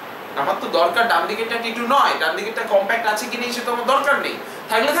 আমার তো দরকার ডান দিকেরটা T2 নয়, ডান দিকেরটা কম্প্যাক্ট আছে কি নেই সেটা আমার দরকার নেই,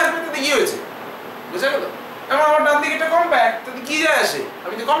 থাকলে থাকবে, তাতে কি হয়েছে? বুঝা গেল? আমার ডান দিকেরটা কম্প্যাক্ট, তাতে কি যায় আসে?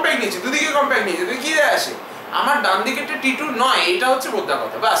 আমি তো কম্প্যাক্ট নিয়েছি, দুদিকে কম্প্যাক্ট নিয়েছি, তাতে কি যায় আসে? আমার ডান দিকেরটা T2 নয়, এটা হচ্ছে বোঝা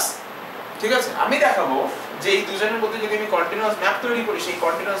কথা, বাস, ঠিক আছে? আমি দেখাবো যে এই দুজনের মধ্যে যদি আমি কন্টিনিউয়াস ম্যাপ তৈরি করি, সেই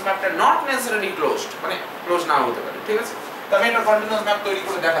কন্টিনিউয়াস ম্যাপটা নট নেসেসারিলি ক্লোজড, মানে ক্লোজ নাও হতে পারে, ঠিক আছে? তো আমি একটা কন্টিনিউয়াস ম্যাপ তৈরি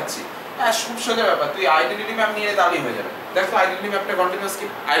করে দেখাচ্ছি। হ্যাঁ, খুব সোজা ব্যাপার, তুই আইডেন্টিটি ম্যাপ নিয়ে তাহলেই হয়ে যাবে। দেখো আইডেন্টিটি ম্যাপটা কন্টিনিউয়াস কি?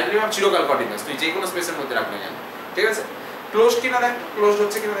 আইডেন্টিটি ম্যাপ চিরকাল কন্টিনিউয়াস, তুই যে কোনো স্পেসের মধ্যে রাখলে জানি, ঠিক আছে? ক্লোজ কিনা দেখ, ক্লোজ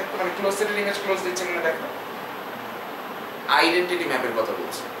হচ্ছে কিনা দেখ, মানে ক্লোজ সেটের ইমেজ ক্লোজ দিচ্ছে কিনা দেখ। আইডেন্টিটি ম্যাপের কথা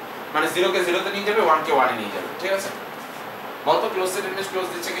বলছি, মানে 0 কে 0 তে নিয়ে যাবে, 1 কে 1 এ নিয়ে যাবে, ঠিক আছে? বলতো ক্লোজ সেট ইমেজ ক্লোজ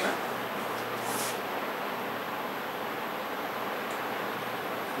দিচ্ছে কিনা?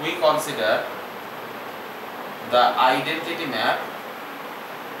 We consider the identity map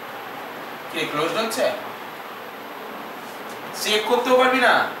কি ক্লোজড হচ্ছে? চেক করতেও পারবি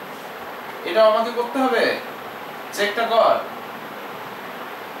না, এটা আমাকে করতে হবে, চেকটা কর।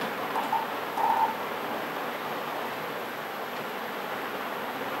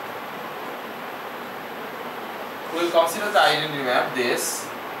 We'll consider the identity map this,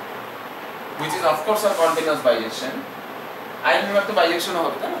 which is of course a continuous bijection. Identity map to bijection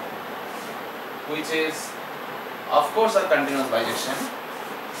হবে তাই না? Which is of course a continuous bijection.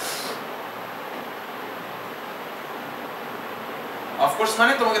 Of course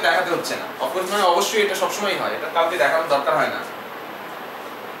মানে তোমাকে দেখাতে হচ্ছে না, of course মানে অবশ্যই এটা সবসময় হয়, এটা কাউকে দেখানোর দরকার হয় না।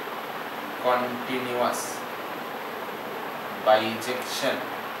 Continuous bijection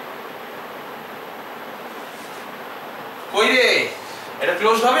কই রে? এটা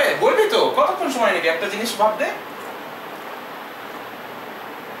ক্লোজ হবে? বলবি তো, কতক্ষণ সময় নিবি একটা জিনিস ভাবতে?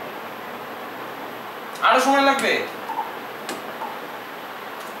 আরো সময় লাগবে?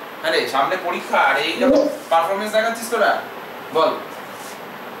 আরে সামনে পরীক্ষা, আর এই যখন পারফরম্যান্স দেখাচ্ছিস তোরা, বল।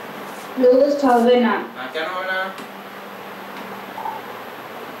 ক্লোজ হবে না। কেন হবে না?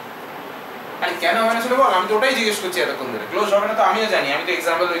 আরে কেন হবে না সেটা বল, আমি তো ওটাই জিজ্ঞেস করছি এতক্ষণ ধরে। ক্লোজ হবে না তো আমিও জানি, আমি তো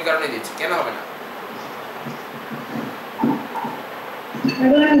এক্সাম্পল ওই কারণে দিচ্ছি, কেন হবে না?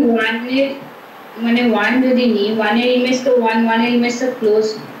 এখন আমি 1 এর মানে 1 যদি নি, 1 এর ইমেজ তো 1 এর ইমেজ তো ক্লোজ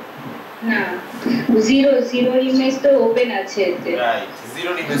না, 0 এর ইমেজ তো ওপেন আছে এতে, রাইট?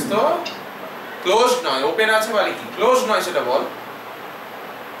 0 এর ইমেজ তো ক্লোজ নয়, ওপেন আছে বলে কি? ক্লোজ নয় সেটা বল।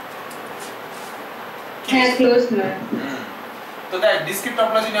 হ্যাঁ ক্লোজ নয়। তো দেখ ডিসক্রিপ্ট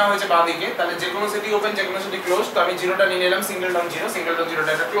টপোলজি নেওয়া হয়েছে বাঁ দিকে, তাহলে যে কোনো সেটই ওপেন, যে কোনো সেটই ক্লোজ। তো আমি 0টা নিয়ে নিলাম, সিঙ্গেলটন 0, সিঙ্গেলটন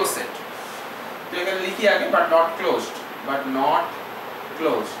 0টা একটা ক্লোজ সেট। তো এখানে লিখি আগে but not closed, but not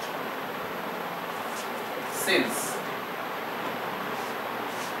closed since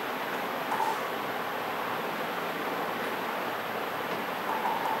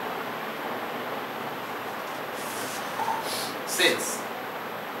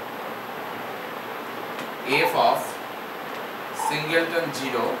f of singleton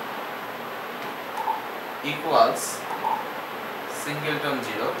 0 equals singleton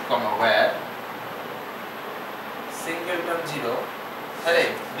 0, where singleton 0, আরে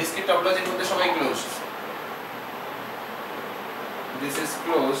ডিসক্রিপ্ট টপোলজির মধ্যে সবাই closed, this is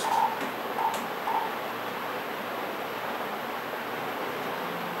closed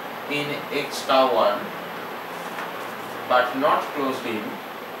in x tau 1 but not closed in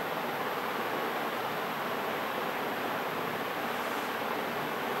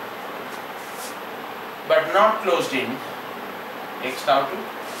but not closed in x tau 2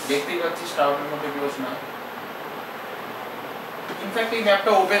 দেখতেই পাচ্ছিস tau 2 এর মধ্যে close না in fact এই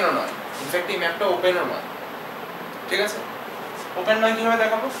ম্যাপটা ওপেন ও নয় ঠিক আছে ওপেন নয় কিভাবে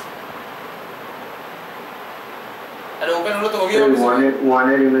দেখাবো আরে ওপেন হলো তো ওয়ান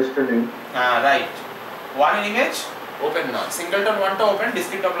এর ইমেজটা নেই হ্যাঁ রাইট ওয়ান এর ইমেজ ওপেন নয় সিঙ্গেলটন ওয়ানটা ওপেন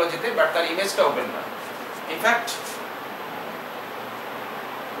ডিসক্রিট টপোলজিতে বাট তার ইমেজটা ওপেন নয় in fact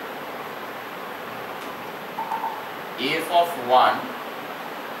f of 1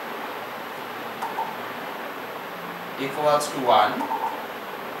 equals to 1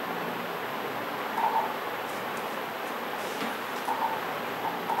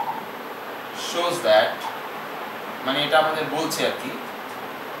 shows that মানে এটা আমাদের বলছে আর কি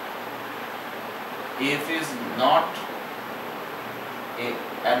f is not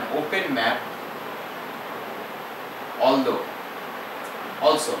an open map although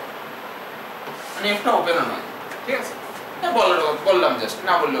also মানে একটা ওপেন নয় ঠিক আছে না বললাম জাস্ট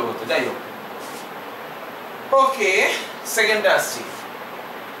না বললেও হতো যাই হোক ওকে সেকেন্ডটা আসছি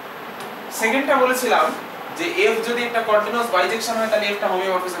সেকেন্ডটা বলেছিলাম যে f যদি একটা কন্টিনিউয়াস বাইজেকশন হয় তাহলে একটা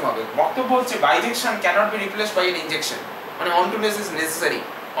হোমিওমরফিজম হবে বক্তব্য হচ্ছে বাইজেকশন cannot be replaced by N injection মানে অনটুনেস ইজ নেসেসারি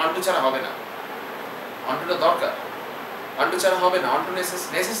অনটু ছাড়া হবে না অনটুটা দরকার অনটু ছাড়া হবে না অনটুনেস ইজ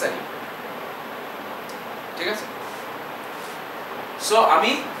নেসেসারি ঠিক আছে সো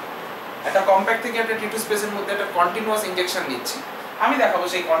আমি একটা কম্প্যাক্ট থেকে একটা টি2 স্পেসের মধ্যে একটা কন্টিনিউয়াস ইনজেকশন নিচ্ছি আমি দেখাবো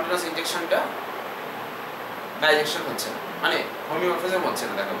সেই কন্টিনিউয়াস ইনজেকশনটা বাইজেকশন হচ্ছে না মানে হোমিওমরফিজম হচ্ছে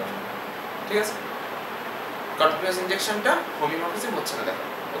না দেখাবো ঠিক আছে কন্টিনিউয়াস ইনজেকশনটা হোমিওমরফিজম হচ্ছে না দেখাবো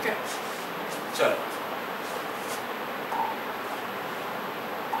ওকে চলো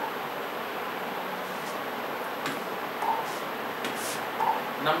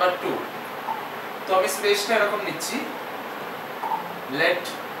নাম্বার 2 তো আমি স্পেসটা এরকম নিচ্ছি লেট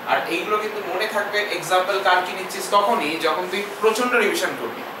আর এইগুলো কিন্তু মনে থাকবে एग्जांपल কার কি নিচ্ছিস তখনই যখন তুই প্রচন্ড রিভিশন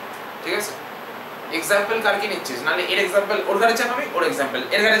করবি ঠিক আছে एग्जांपल কার কি নিচ্ছিস নালে এর एग्जांपल ওর ঘরে চাপাবি ওর एग्जांपल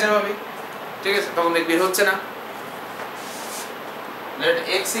এর ঘরে চাপাবি ঠিক আছে তখন দেখবি হচ্ছে না let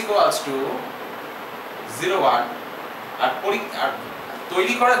x equals to 0 1 আর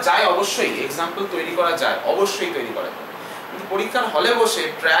তৈরি করা যায় অবশ্যই एग्जांपल তৈরি করা যায় অবশ্যই তৈরি করা যায় কিন্তু পরীক্ষার হলে বসে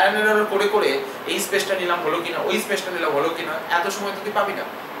ট্রায়াল এন্ড এরর করে করে এই স্পেসটা নিলাম হলো কিনা ওই স্পেসটা নিলাম হলো কিনা এত সময় তুই পাবি না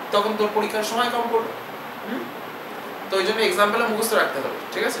তখন তোর পরীক্ষার সময় কম পড়বে তো এইজন্য एग्जांपल মুখস্থ রাখতে হবে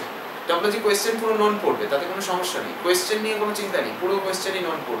ঠিক আছে টপোলজি কোশ্চেন পুরো নন পড়বে তাতে কোনো সমস্যা নেই কোশ্চেন নিয়ে কোনো চিন্তা নেই পুরো কোশ্চেনই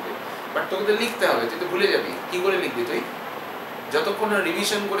নন পড়বে বাট তোকে তো লিখতে হবে তুই তো ভুলে যাবি কি করে লিখবি তুই যতক্ষণ না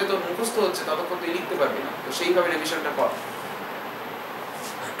রিভিশন করে তোর মুখস্থ হচ্ছে ততক্ষণ তুই লিখতে পারবি না তো সেইভাবে রিভিশনটা কর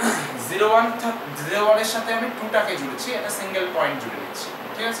 01 এর সাথে আমি 2 টাকে জুড়েছি একটা সিঙ্গেল পয়েন্ট জুড়ে নিচ্ছি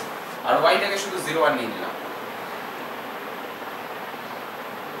ঠিক আছে আর y টাকে শুধু 01 নিয়ে নিলাম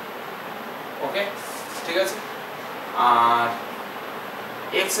ওকে ঠিক আছে আর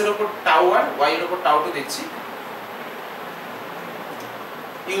x এর উপর tau 1 y এর উপর tau 2 দিচ্ছি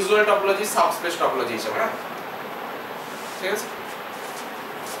ইউজুয়াল টপোলজি সাবস্পেস টপোলজি হিসেবে হ্যাঁ ঠিক আছে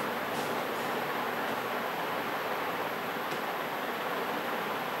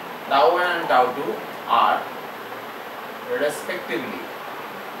tau 1 and tau 2 are respectively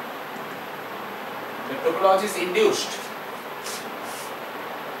the topology is induced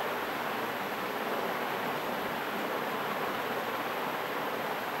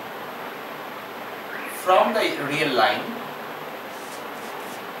from the real line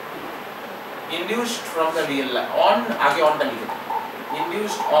induced from the real line on आगे on लिखे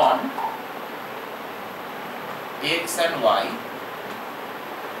induced on x and y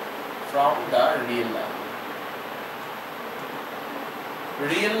from the real line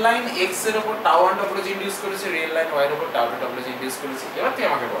real line x এর উপর tau 1 topology induce করেছে real line y এর উপর tau 2 topology induce করেছে এবার তুই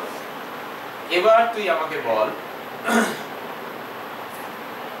আমাকে বল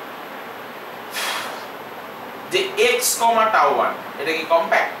যে x, tau 1 এটা কি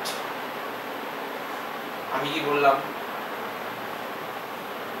কম্প্যাক্ট আমি কি বললাম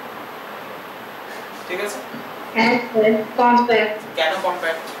ঠিক আছে হ্যাঁ কম্প্যাক্ট কেন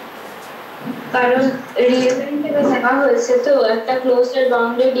কম্প্যাক্ট কারণ রিয়েল লাইন থেকে দেখা হয়েছে তো একটা ক্লোজড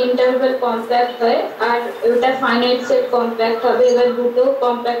বাউন্ডেড ইন্টারভাল কম্প্যাক্ট হয় আর ওটা ফাইনাইট সেট কম্প্যাক্ট হবে এবার দুটো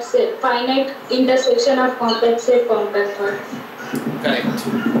compact set finite intersection of compact set compact হয় কারেক্ট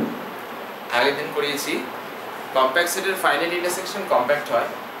আগের দিন করিয়েছি কম্প্যাক্ট সেটের ফাইনাইট ইন্টারসেকশন কম্প্যাক্ট হয়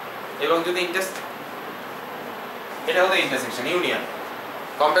এবং যদি এটা হলো ইন্টারসেকশন ইউনিয়ন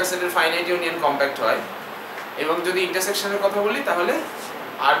কম্প্যাক্ট সেটের ফাইনাইট ইউনিয়ন কম্প্যাক্ট হয় এবং যদি ইন্টারসেকশনের কথা বলি তাহলে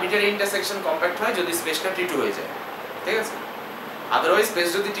আরবিটারি ইন্টারসেকশন কম্প্যাক্ট হয় যদি স্পেসটা T2 হয়ে যায় ঠিক আছে আদারওয়াইজ স্পেস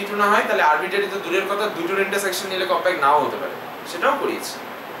যদি T2 না হয় তাহলে আরবিটারি তো দূরের কথা দুটোর ইন্টারসেকশন নিলে কম্প্যাক্ট নাও হতে পারে সেটাও করিয়েছি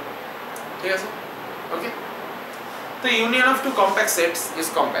ঠিক আছে ওকে, তো union of two compact sets is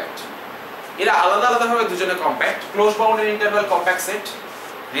compact. এরা আলাদা আলাদা ভাবে দুজনে compact. Close bounded interval compact set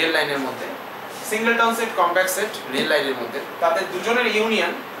real লাইনের মধ্যে, singleton set compact set real লাইনের মধ্যে, তাদের দুজনের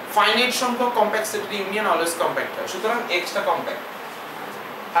ইউনিয়ন ফাইনাইট সংখ্যক কম্প্যাক্ট সেটের ইউনিয়ন অলওয়েজ কম্প্যাক্ট হয়। সুতরাং x টা কম্প্যাক্ট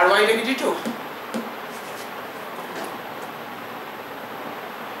আর y টা কি t2?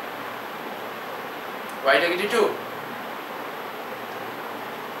 y টা কি t2?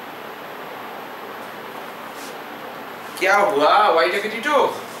 क्या हुआ? y টা কি t2?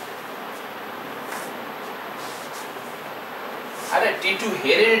 আরে t2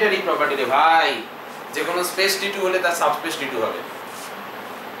 হেরিডিটারি প্রপার্টি রে ভাই, যে কোনো স্পেস t2 হলে তার সাবস্পেস t2 হবে।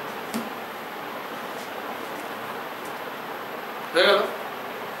 হয়ে গেল,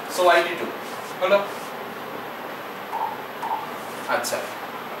 সো y t2 হলো। আচ্ছা,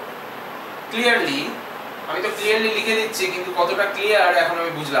 ক্লিয়ারলি আমি তো ক্লিয়ারলি লিখে দিচ্ছি, কিন্তু কতটা ক্লিয়ার এখন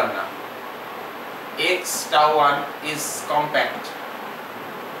আমি বুঝলাম না। x tau 1 is compact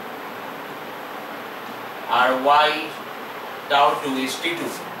R y tau 2 is t2।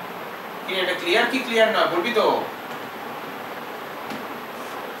 কি এটা ক্লিয়ার কি ক্লিয়ার না বলবি তো?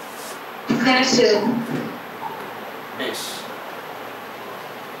 হ্যাঁ স্যার। বেশ,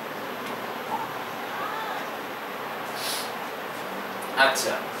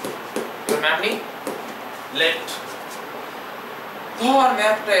 আচ্ছা তো ম্যাপ নি লেট, ধর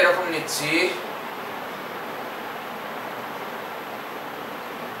ম্যাপটা এরকম নিচ্ছি,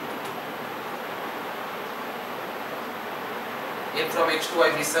 f from x to y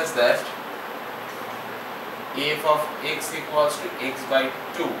we such that f of x equals to x by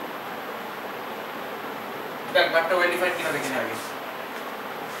 2। দেখ ম্যাপটা ওয়েল ডিফাইন্ড কিনা দেখি না আগে।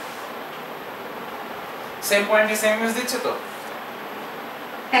 সেম পয়েন্টে সেম ইমেজ দিচ্ছে তো?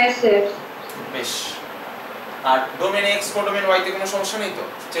 হ্যাঁ স্যার। বেশ, আর ডোমেন x কোডোমেন y তে কোনো সমস্যা নেই তো?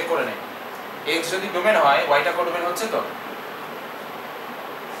 চেক করে নে, x যদি ডোমেন হয় y টা কোডোমেন হচ্ছে তো?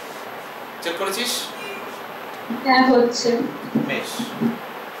 চেক করেছিস? হ্যাঁ হচ্ছে। বেশ,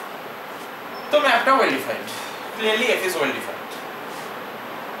 তো ম্যাপটা well defined, clearly f is well defined।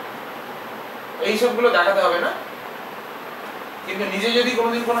 এই সবগুলো দেখাতে হবে না, কিন্তু নিজে যদি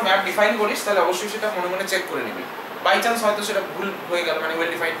কোনোদিন কোনো ম্যাপ ডিফাইন করিস তাহলে অবশ্যই সেটা মনে মনে চেক করে নিবি। বাই চান্স হয়তো সেটা ভুল হয়ে গেল, মানে ওয়েল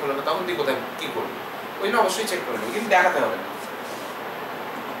ডিফাইন হলো না, তখন তুই কোথায় কি করবি ওই জন্য অবশ্যই চেক করে নিবি, কিন্তু দেখাতে হবে না।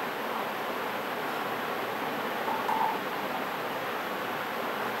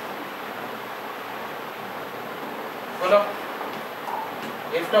 বলো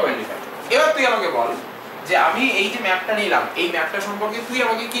এফটা ওয়েল ডিফাইন্ড। এবার তুই আমাকে বল যে আমি এই যে ম্যাপটা নিলাম, এই ম্যাপটা সম্পর্কে তুই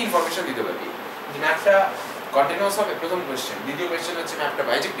আমাকে কি ইনফরমেশন দিতে পারবি? যে ম্যাপটা কন্টিনিউয়াস হবে, প্রথম কোশ্চেন। দ্বিতীয় কোশ্চেন হচ্ছে ম্যাপটা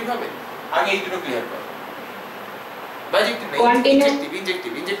বাইজেক্টিভ হবে। আগে এই দুটো ক্লিয়ার কর। বাইজেক্টিভ না,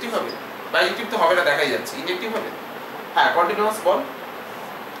 ইনজেক্টিভ হবে। বাইজেক্টিভ তো হবে না, দেখাই যাচ্ছে। ইনজেক্টিভ হবে। হ্যাঁ, কন্টিনিউয়াস বল।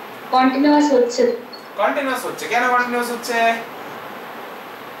 কন্টিনিউয়াস হচ্ছে। কন্টিনিউয়াস হচ্ছে, কেন কন্টিনিউয়াস হচ্ছে?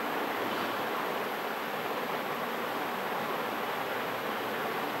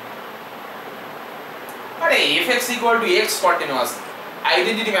 আরে fx x continuous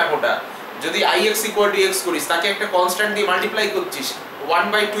identity map ওটা। যদি ix x করিস, তাকে একটা কনস্ট্যান্ট দিয়ে মাল্টিপ্লাই করছিস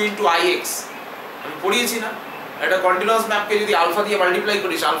 1/2 ix। আমি পড়িয়েছি না, একটা কন্টিনিউয়াস ম্যাপকে যদি আলফা দিয়ে মাল্টিপ্লাই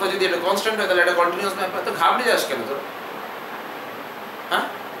করিস, আলফা যদি একটা কনস্ট্যান্ট হয় তাহলে এটা কন্টিনিউয়াস ম্যাপ হয়। তো ঘাবড়ে যাস কেন তোর? হ্যাঁ,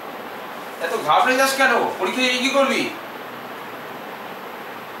 এত ঘাবড়ে যাস কেন? পরীক্ষায় কি করবি?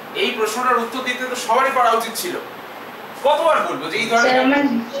 এই প্রশ্নটার উত্তর দিতে তো সবারই পারা উচিত ছিল। কতবার বলবো যে এই ধরনের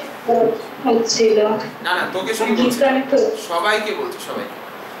হচ্ছিল না না, তোকে শুনি বলছি, সবাইকে বলছি, সবাইকে,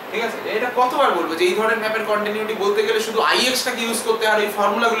 ঠিক আছে? এটা কতবার বলবো যে এই ধরনের ম্যাপের কন্টিনিউটি বলতে গেলে শুধু ix টাকে ইউজ করতে হয় আর এই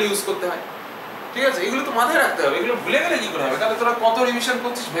ফর্মুলাগুলো ইউজ করতে হয়, ঠিক আছে? এগুলো তো মাথায় রাখতে হবে, এগুলো ভুলে গেলে কি করে হবে? তাহলে তোরা কত রিভিশন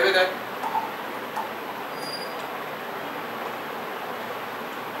করছিস ভেবে দেখ।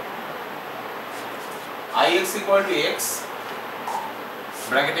 ix x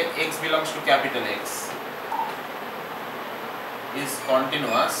ব্র্যাকেটে x belongs to capital X is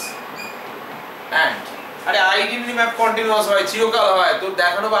continuous and আরে আইডেন্টিটি ম্যাপ কন্টিনিউয়াস হয়, চিরকাল হয়। তোর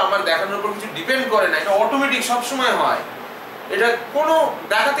দেখানো বা আমার দেখানোর উপর কিছু ডিপেন্ড করে না, এটা অটোমেটিক সব সময় হয়। এটা কোনো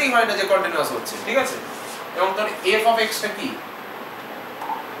দেখাতেই হয় না যে কন্টিনিউয়াস হচ্ছে, ঠিক আছে? এবং তোর f of x টা কি?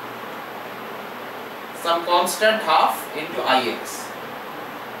 some constant half into ix।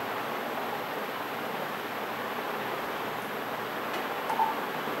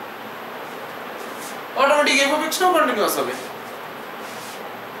 Automatic f of x টাও কন্টিনিউয়াস হবে।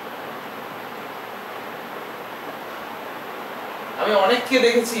 আমি অনেককে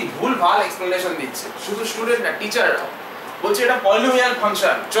দেখেছি ভুল ভাল এক্সপ্লেনেশন দিচ্ছে, শুধু স্টুডেন্ট না, টিচাররাও বলছে এটা পলিনোমিয়াল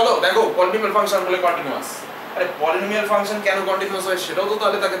ফাংশন। চলো দেখো পলিনোমিয়াল ফাংশন বলে কন্টিনিউয়াস। আরে পলিনোমিয়াল ফাংশন কেন কন্টিনিউয়াস হয় সেটাও তো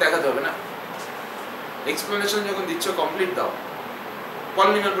তাহলে তাকে দেখাতে হবে না। এক্সপ্লেনেশন যখন দিচ্ছ কমপ্লিট দাও।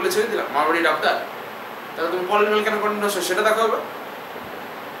 পলিনোমিয়াল বলে ছেড়ে দিলাম, মারবাড়ি ডাক্তার তাহলে তুমি পলিনোমিয়াল কেন কন্টিনিউয়াস হয় সেটা দেখাবে।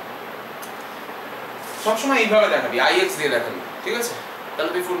 সবসময় এইভাবে দেখাবি, ix দিয়ে দেখাবি, ঠিক আছে?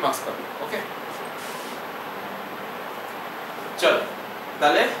 তাহলে তুই ফুল মার্কস পাবি। ওকে, চলো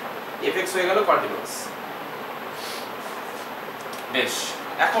তাহলে fx হয়ে গেল কন্টিনিউয়াস। বেশ,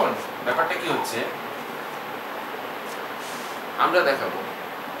 এখন ব্যাপারটা কি হচ্ছে আমরা দেখাবো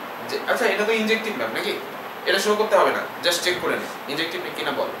যে আচ্ছা এটা তো ইনজেক্টিভ ম্যাপ নাকি, এটা শো করতে হবে না, জাস্ট চেক করে নে ইনজেক্টিভ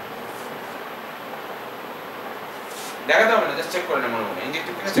কিনা বল, দেখাতে হবে না, জাস্ট চেক করে নে মনে মনে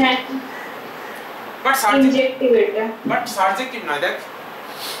ইনজেক্টিভ কিনা। হ্যাঁ বাট ইনজেক্টিভ এটা, বাট সাবজেক্টিভ নয়, দেখ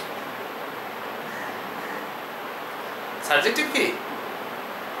সাবজেক্টিভ কি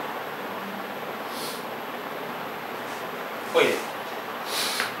ওই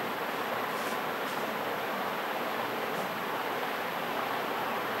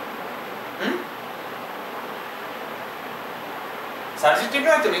সাবজেক্টিভ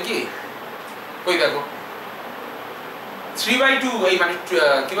নয় তো নাকি? কই দেখো 3/2 এই মানে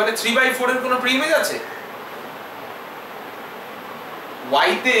কি বলে 3/4 এর কোনো প্রিইমেজ আছে?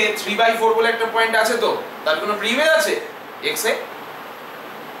 y তে 3/4 বলে একটা পয়েন্ট আছে, তো তার কোনো প্রিইমেজ আছে x এ?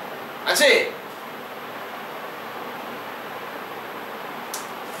 আছে?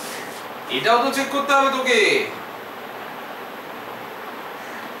 এটাও তো চেক করতে হবে তোকে।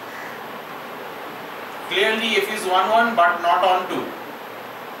 Clearly f is 1 but not on 2.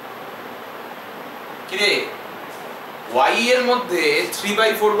 কি রে y এর মধ্যে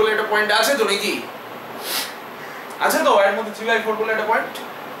 3/4 বলে একটা পয়েন্ট আছে তো নাকি? আছে তো y এর মধ্যে 3/4 বলে একটা পয়েন্ট,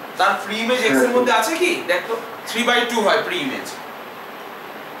 তার প্রি ইমেজ x এর মধ্যে আছে কি? দেখ তো 3/2 হয় প্রি ইমেজ,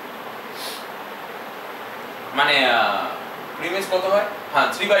 মানে প্রি ইমেজ কত হয়? হ্যাঁ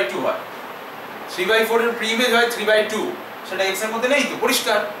 3/2 হয়, 3/4 এর প্রি ইমেজ হয় 3/2, সেটা x এর মধ্যে নেই তো,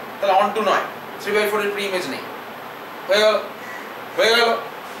 পরিষ্কার, তাহলে অন টু নয়, 3/4 এর প্রি ইমেজ নেই। হয়ে গেল, হয়ে গেল।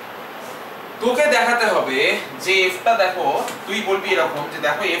 তোকে দেখাতে হবে যে f টা দেখো, তুই বলবি এরকম যে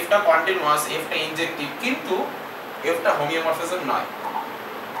দেখো f টা কন্টিনিউয়াস, f টা ইনজেক্টিভ, কিন্তু f টা হোমিওমরফিজম নয়,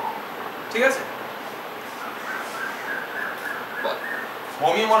 ঠিক আছে?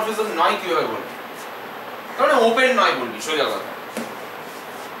 হোমিওমরফিজম নয় কিভাবে বলবি? তাহলে ওপেন নয় বলবি, সোজা কথা।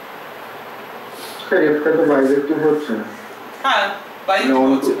 স্যার f টা তো বাইজেক্টিভ হচ্ছে না। হ্যাঁ বাইজেক্টিভ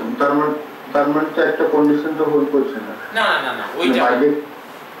হচ্ছে না, তার মানে তো একটা কন্ডিশন তো হোল্ড করছে না। না না না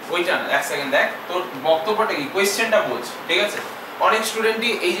ওইটা না, এক সেকেন্ড দেখ তোর বক্তব্যটা কি, কোশ্চেনটা বোঝ, ঠিক আছে? অনেক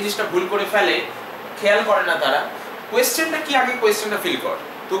স্টুডেন্টই এই জিনিসটা ভুল করে ফেলে, খেয়াল করে না তারা কোশ্চেনটা কি, আগে কোশ্চেনটা ফিল কর।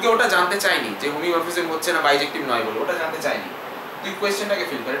 তোকে ওটা জানতে চাইনি যে হোমিওমরফিজম হচ্ছে না বাইজেক্টিভ নয় বলে, ওটা জানতে চাইনি, তুই কোশ্চেনটাকে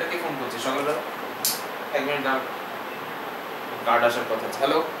ফিল কর। এটা কি ফোন করছিস সকালবেলা? এক মিনিট দাঁড়া, কার্ড আসার কথা।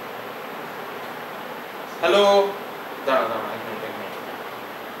 হ্যালো হ্যালো, দাঁড়া দাঁড়া এক মিনিট।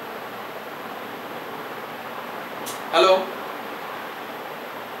 হ্যালো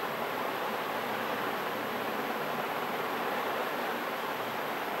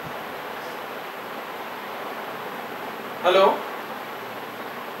হ্যালো,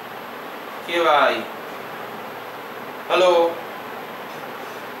 কে ভাই? হ্যালো,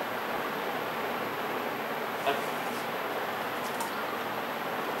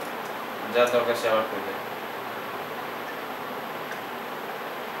 যা দরকার সে আবার করবে।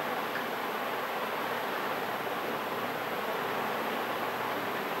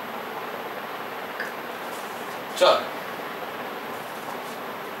 চল,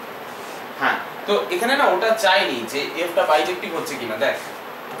 হ্যাঁ তো এখানে না ওটা চাইনি যে f টা বাইজেক্টিভ হচ্ছে কিনা, দেখ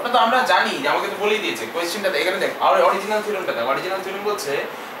ওটা তো আমরা জানি, আমাকে তো বলেই দিয়েছে কোশ্চেনটা। এখানে দেখ আর অরিজিনাল থিওরেমটা দেখ, অরিজিনাল থিওরেম বলছে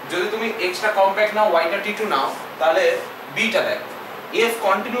যদি তুমি x টা কম্প্যাক্ট নাও, y টা t2 নাও, তাহলে b টা দেখ f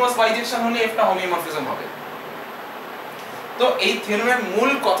কন্টিনিউয়াস বাইজেকশন হলে f টা হোমিওমরফিজম হবে। তো এই থিওরেমের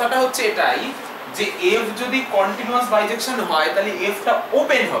মূল কথাটা হচ্ছে এটাই যে f যদি কন্টিনিউয়াস বাইজেকশন হয় তাহলে f টা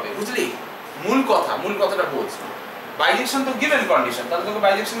ওপেন হবে, বুঝলি? মূল কথাটা বোঝ। বাইজেকশন তো গিভেন কন্ডিশন, তাহলে তোকে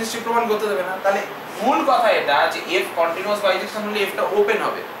বাইজেকশন নিশ্চয়ই প্রমাণ করতে দেবে না, তাহলে মূল কথা এটা যে f কন্টিনিউয়াস বাইজেকশন হলে f টা ওপেন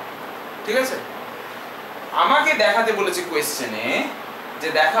হবে, ঠিক আছে? আমাকে দেখাতে বলেছে কোশ্চেনে যে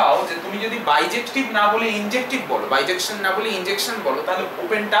দেখাও যে তুমি যদি বাইজেক্টিভ না বলে ইনজেক্টিভ বলো, বাইজেকশন না বলে ইনজেকশন বলো, তাহলে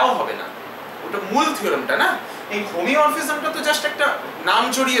ওপেনটাও হবে না। ওটা মূল থিওরেমটা না। এই হোমিওমরফিজমটা তো জাস্ট একটা নাম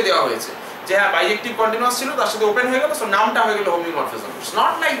জড়িয়ে দেওয়া হয়েছে যে হ্যাঁ বাইজেক্টিভ কন্টিনিউয়াস ছিল, তার সাথে ওপেন হয়ে গেল, সো নামটা হয়ে গেল হোমিওমরফিজম। ইটস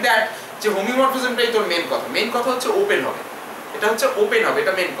নট লাইক দ্যাট যে হোমিওমরফিজমটাই তোর মেইন কথা। মেইন কথা হচ্ছে ওপেন হবে, এটা হচ্ছে ওপেন হবে,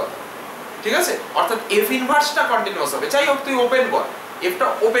 এটা মেইন কথা, ঠিক আছে? অর্থাৎ f ইনভার্সটা কন্টিনিউয়াস হবে, যাই হোক তুই ওপেন বল, f টা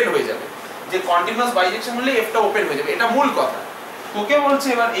ওপেন হয়ে যাবে, যে কন্টিনিউয়াস বাইজেকশন হলে f টা ওপেন হয়ে যাবে, এটা মূল কথা। তোকে বলছে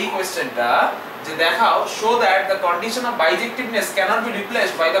এবার এই কোশ্চেনটা যে দেখাও show that the condition of বাইজেক্টিভনেস cannot be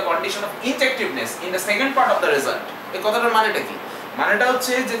replaced by the condition of ইনজেক্টিভনেস in the second part of the result. এই কথাটার মানেটা কি? মানেটা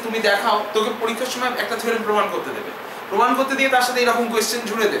হচ্ছে যে তুমি দেখাও, তোকে পরীক্ষার সময় একটা থিওরেম প্রমাণ করতে দেবে, প্রমাণ করতে দিয়ে তার সাথে এরকম কোশ্চেন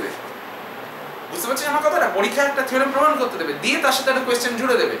জুড়ে দেবে, বুঝতে পারছিস আমার কথাটা? পরীক্ষায় একটা থিওরেম প্রমাণ করতে দেবে, দিয়ে তার সাথে একটা কোয়েশ্চেন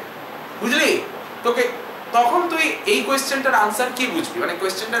জুড়ে দেবে, বুঝলি? তোকে তখন তুই এই কোয়েশ্চেনটার আনসার কি বুঝবি, মানে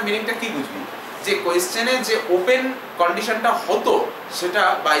কোয়েশ্চেনটার মিনিংটা কি বুঝবি, যে কোয়েশ্চেনে যে ওপেন কন্ডিশনটা হতো সেটা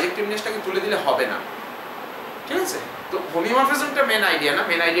বাইজেক্টিভনেসটাকে তুলে দিলে হবে না, ঠিক আছে? তো হোমিওমরফিজমটা মেন আইডিয়া না,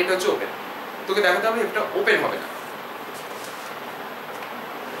 মেন আইডিয়াটা হচ্ছে ওপেন। তোকে দেখাতে হবে এটা ওপেন হবে না।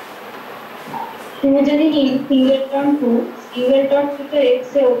 তুমি যদি সিঙ্গেলটন টু তো x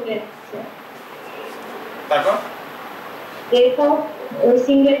এ ওপেন আছে, তারপর f অফ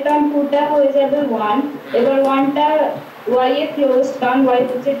সিঙ্গেলটন টু টা হয়ে যাবে 1, এবার 1 টা y এ ক্লোজ, কারণ y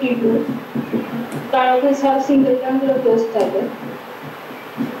হচ্ছে t2, তার ওখানে সব সিঙ্গেলটন গুলো ক্লোজ থাকবে।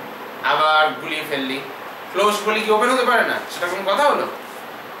 আবার গুলিয়ে ফেললি, ক্লোজ বলি কি ওপেন হতে পারে না? সেটা কোনো কথা হলো?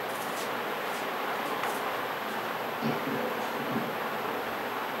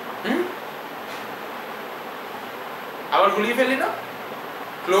 আবার গুলিয়ে ফেললি না,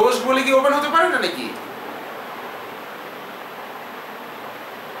 ক্লোজ বলি কি ওপেন হতে পারে না নাকি?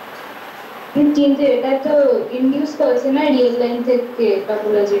 কিন্তু এটা তো ইনডিউস করছে না রিয়েল লাইন থেকে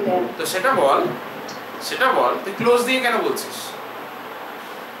টপোলজিটা। তো সেটা বল তুই ক্লোজ দিয়ে কেন বলছিস?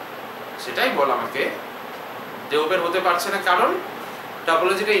 সেটাই বল আমাকে, যে ওপেন হতে পারছে না কারণ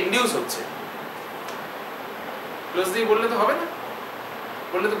টপোলজিটা ইনডিউস হচ্ছে। ক্লোজ দিয়ে বললে তো হবে না,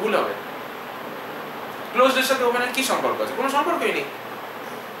 বললে তো ভুল হবে। ক্লোজড এর সাথে ওপেনের কি সম্পর্ক আছে? কোনো সম্পর্কই নেই।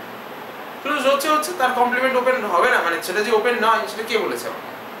 ক্লোজ হচ্ছে তার কমপ্লিমেন্ট ওপেন হবে না, মানে সেটা যে ওপেন নয় সেটা কে বলেছে আমাকে?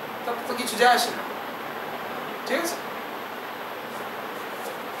 তাতে তো কিছু যায় আসে না, ঠিক আছে?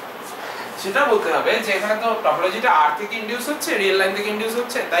 সেটা বলতে হবে যে এখানে তো টপোলজিটা আর থেকে ইনডিউস হচ্ছে, রিয়েল লাইন থেকে ইনডিউস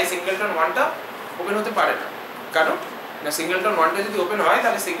হচ্ছে, তাই সিঙ্গেলটন 1 টা ওপেন হতে পারে না। কারণ না সিঙ্গেলটন 1 টা যদি ওপেন হয়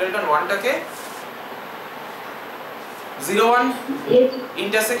তাহলে সিঙ্গেলটন 1 টাকে 0 1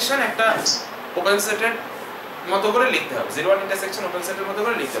 ইন্টারসেকশন একটা ওপেন সেটের মতো করে লিখতে হবে, 0 1 ইন্টারসেকশন ওপেন সেটের মতো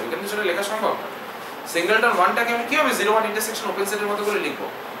করে লিখতে হবে, কিন্তু সেটা লেখা সম্ভব না। সিঙ্গেলটন 1 টাকে আমি কিভাবে 0 1 ইন্টারসেকশন ওপেন সেটের মতো করে লিখবো?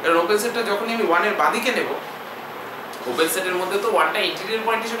 এর ওপেন সেটটা যখনই আমি 1 এর বাদিকে নেব, ওপেন সেটের মধ্যে তো 1 টা ইন্টিরিয়র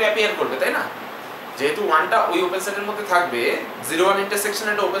পয়েন্ট হিসেবে অ্যাপিয়ার করবে, তাই না? যেহেতু 1 টা ওই ওপেন সেটের মধ্যে থাকবে, 0 1 ইন্টারসেকশন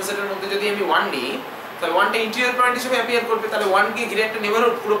একটা ওপেন সেটের মধ্যে যদি আমি 1 নিই, তাহলে 1 টা ইন্টিরিয়র পয়েন্ট হিসেবে অ্যাপিয়ার করবে, তাহলে 1 কে ঘিরে একটা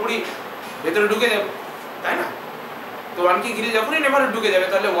নেবারহুড পুরোপুরি ভেতরে ঢুকে যাবে, তাই না? তো 1 কে ঘিরে যখনই নেবারহুড ঢুকে যাবে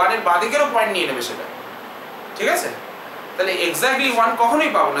তাহলে 1 এর বাদিকেরও পয়েন্ট নিয়ে নেবে সেটা, ঠিক আছে? তাহলে এক্স্যাক্টলি 1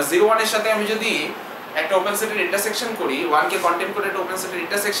 কখনোই পাবো না। 0 1 এর সাথে আমি যদি একটা ওপেন সেটের ইন্টারসেকশন করি, 1 কে কন্টেন করে একটা ওপেন সেটের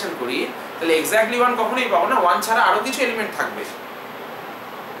ইন্টারসেকশন করি, তাহলে এক্স্যাক্টলি 1 কখনোই পাবো না, 1 ছাড়া আরো কিছু এলিমেন্ট থাকবে,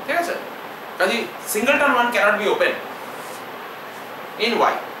 ঠিক আছে? কাজে singleton 1 cannot be open in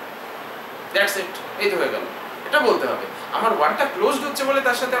y, that's it, এই তো হয়ে গেল। এটা বলতে হবে আমার 1 টা ক্লোজড হচ্ছে বলে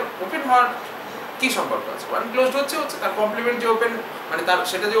তার সাথে ওপেন হওয়ার কি সম্পর্ক আছে? 1 ক্লোজড হচ্ছে তার কমপ্লিমেন্ট যে ওপেন, মানে তার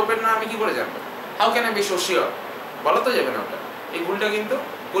সেটা যে ওপেন না আমি কি করে জানবো? How can I B so sure? বলা তো যাবে না ওটা, এই ভুলটা কিন্তু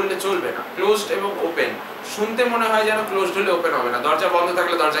করলে চলবে না। ক্লোজড এবং ওপেন শুনতে মনে হয় যেন ক্লোজড হলে ওপেন হবে না, দরজা বন্ধ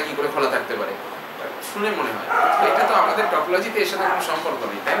থাকলে দরজা কি করে খোলা থাকতে পারে, শুনে মনে হয়। এটা তো আমাদের টপোলজিতে এর সাথে কোনো সম্পর্ক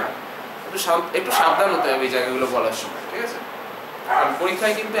নেই, তাই না? একটু সাবধান হতে হবে এই জায়গাগুলো বলার সময়, ঠিক আছে? কারণ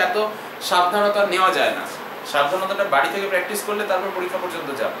পরীক্ষায় কিন্তু এত সাবধানতা নেওয়া যায় না, সাবধানতাটা বাড়ি থেকে প্র্যাকটিস করলে তারপর পরীক্ষা পর্যন্ত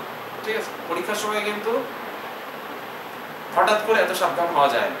যাবে, ঠিক আছে? পরীক্ষার সময় কিন্তু হঠাৎ করে এত সাবধান হওয়া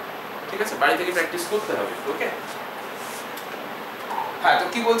যায় না, ঠিক আছে? বাড়ি থেকে প্র্যাকটিস করতে হবে, ওকে? হ্যাঁ, তো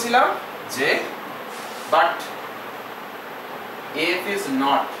কি বলছিলাম যে but if is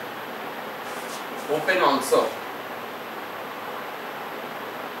not open also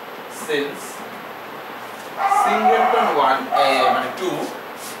since singleton 1 মানে 2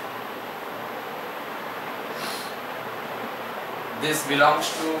 this belongs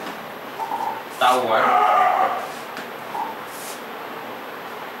to tau 1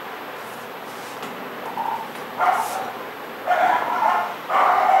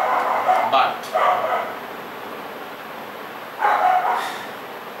 but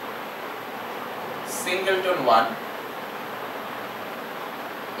singleton 1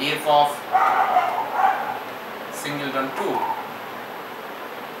 f of singleton 2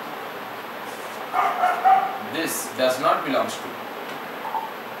 this does not belongs to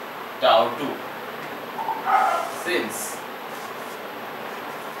tau 2 since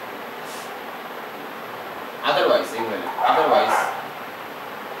otherwise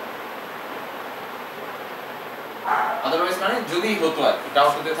মানে যদি হতো আর কি tau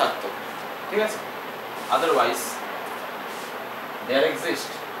 2 তে থাকতো, ঠিক আছে? otherwise there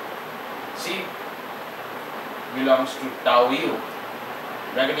exists G belongs to tau u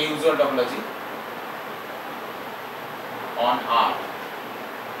bracket usual topology on R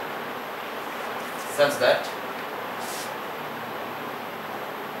such that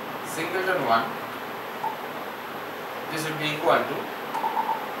singleton 1 this would be equal to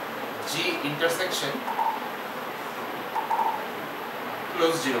G G intersection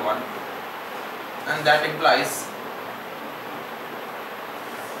close 0 1, and that implies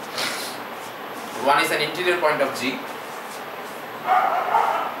 1 is an interior point of G.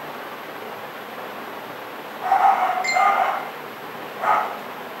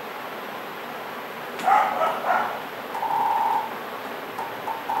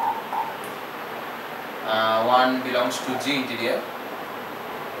 One belongs to G interior.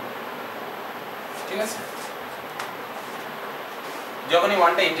 ঠিক আছে, যখনই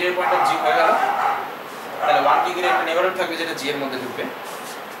 1টা interior point of G হয়ে গেল, তাহলে 1 degree একটা neighbourhood থাকবে যেটা G এর মধ্যে ঢুকবে।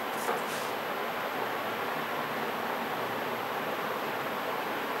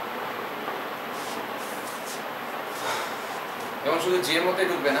 এবং শুধু G এর মধ্যে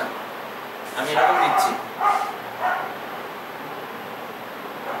ঢুকবে না, আমি এরকম দিচ্ছি,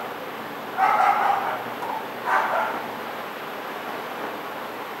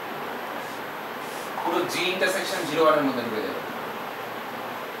 পুরো G ইন্টারসেকশন 0 1 এর মধ্যে ঢুকে যাবে।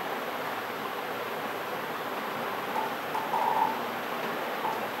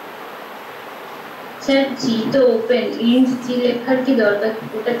 স্যার জি তো ওপেন, ইন্ট জি লেখার কি দরকার?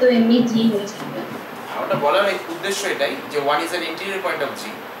 ওটা তো এমনি জি হয়ে যাবে। ওটা বলার উদ্দেশ্য এটাই যে 1 is an interior point of G,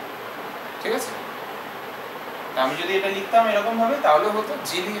 ঠিক আছে? আমি যদি এটা লিখতাম এরকম ভাবে তাহলে হতো, G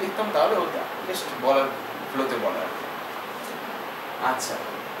দিয়ে লিখতাম তাহলে হতো, জাস্ট বলার ফ্লোতে বলার। আচ্ছা,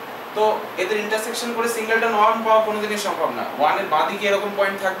 তো এদের ইন্টারসেকশন করে সিঙ্গেলটন 1 পাওয়া কোনোদিনই সম্ভব না। 1 এর বাঁদিকে এরকম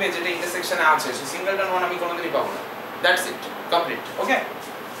পয়েন্ট থাকবে যেটা ইন্টারসেকশনে আছে, সো সিঙ্গেলটন 1 আমি কোনোদিনই পাবো না। That's it, complete. ওকে,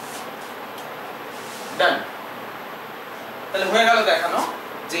 ডান। তাহলে হয়ে গেল দেখানো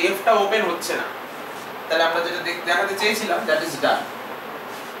যে f টা ওপেন হচ্ছে না। তাহলে আমরা যেটা দেখাতে চেয়েছিলাম that is done,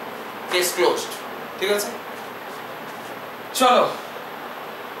 case closed. ঠিক আছে, চলো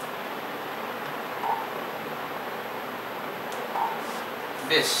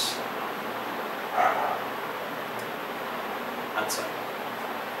বেশ। আচ্ছা,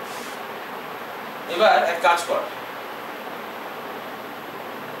 এবার এক কাজ কর,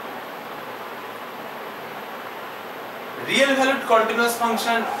 real valued continuous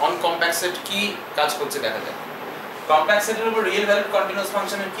function on compact set কি কাজ করছে দেখা যাক। কম্প্যাক্ট সেটের উপর রিয়েল ভ্যালুড কন্টিনিউয়াস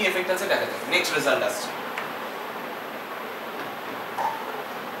ফাংশনের কি এফেক্ট আছে দেখা যাক। নেক্সট রেজাল্ট আসছে।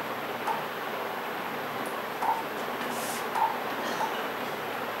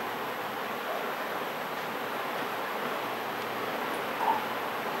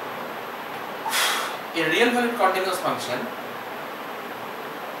 A real valued continuous function,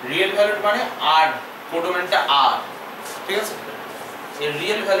 real valued মানে r, কোডোমেনটা r, ঠিক আছে? A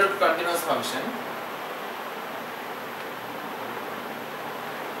real valued continuous function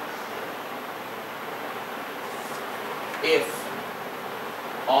if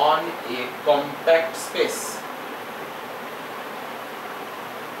on a compact space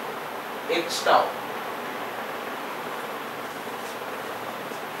x tau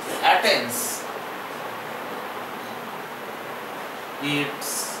attains its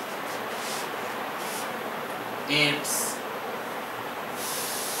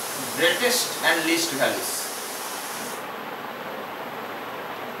greatest and least values,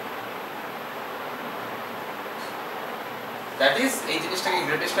 that is এই জিনিসটাকে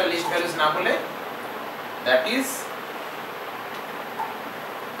greatest and least values না বলে that is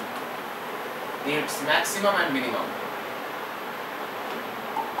its maximum and minimum।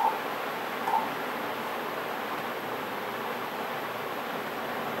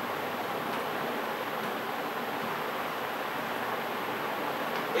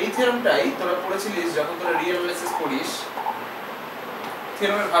 এই থিওরেমটাই তোরা পড়েছিলিস যখন তোরা রিয়েল অ্যানালিসিস পড়িস।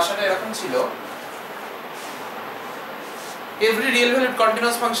 থিওরেমের ভাষাটা এরকম ছিল, every real valued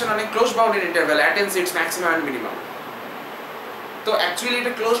continuous function on a closed bounded interval attains its maximum and minimum। তো অ্যাকচুয়ালি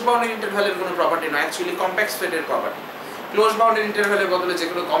এটা ক্লোজড বাউন্ডেড ইন্টারভ্যালের কোনো প্রপার্টি নয়, অ্যাকচুয়ালি কম্প্যাক্ট সেটের প্রপার্টি। ক্লোজড বাউন্ডেড ইন্টারভ্যালের বদলে যে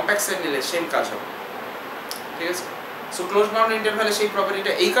কোনো কম্প্যাক্ট সেট নিলে সেম কাজ হবে, ঠিক আছে? সো ক্লোজড বাউন্ডেড ইন্টারভ্যালে সেই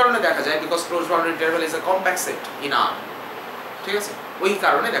প্রপার্টিটা এই কারণে দেখা যায় because closed bounded interval is a compact set in R, ঠিক আছে? ওই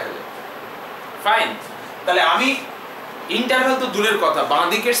কারণে দেখা যায়। ফাইন, তাহলে আমি ইন্টারভ্যাল তো দূরের কথা,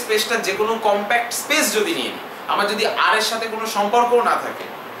 বাঁদিকের স্পেসটা যে কোনো কম্প্যাক্ট স্পেস যদি নিয়ে নিই, আমার যদি আর এর সাথে কোনো সম্পর্কও না থাকে,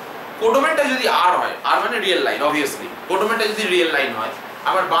 কোডোমেনটা যদি আর হয়, আর মানে রিয়েল লাইন অবভিয়াসলি, কোডোমেনটা যদি রিয়েল লাইন হয়,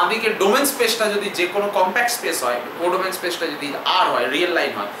 আমার বাঁদিকের ডোমেন স্পেসটা যদি যে কোনো কম্প্যাক্ট স্পেস হয়, কোডোমেন স্পেসটা যদি আর হয়, রিয়েল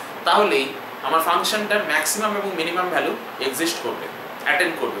লাইন হয়, তাহলেই আমার ফাংশনটার ম্যাক্সিমাম এবং মিনিমাম ভ্যালু এক্সিস্ট করবে,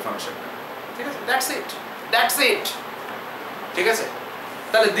 অ্যাটেন্ড করবে ফাংশনটা, ঠিক আছে? দ্যাটস ইট, দ্যাটস ইট, ঠিক আছে?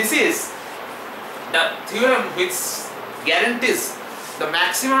 তাহলে this is the theorem which guarantees the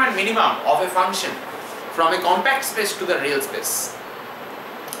maximum and minimum of a function from a compact space to the real space,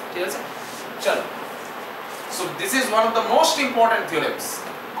 ঠিক আছে? চলো, so this is one of the most important theorems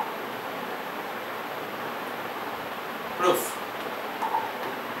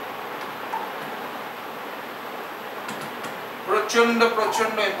প্রচন্ড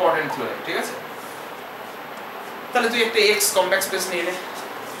প্রচন্ড important theorem, ঠিক আছে? তাহলে তুই একটা x কম্প্যাক্ট স্পেস নিয়ে নে,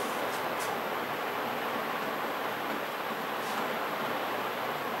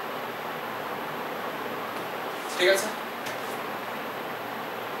 ঠিক আছে?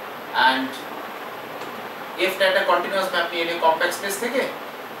 and f টা একটা কন্টিনিউয়াস ম্যাপ নিয়ে নে কম্প্যাক্ট স্পেস থেকে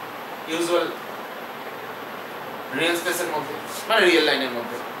ইউজুয়াল রিয়েল স্পেসের মধ্যে, মানে রিয়েল লাইনের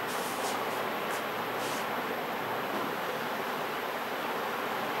মধ্যে।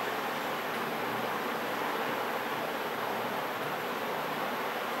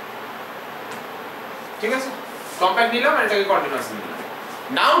 ঠিক আছে, কম্প্যাক্ট নিলাম আর এটাকে কন্টিনিউয়াস নিলাম।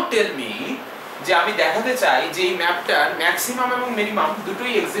 নাও টেল মি যে আমি দেখাতে চাই যে এই ম্যাপটার ম্যাক্সিমাম এবং মিনিমাম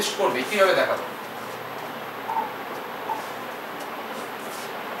দুটোই এক্সিস্ট করবে, কিভাবে দেখাবো?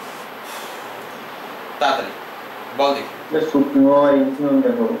 তাড়াতাড়ি বল দেখি। সুপ্রিমম আর ইনফিমাম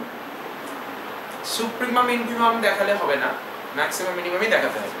দেখাবো। সুপ্রিমম ইনফিমাম দেখালে হবে না, ম্যাক্সিমাম মিনিমামই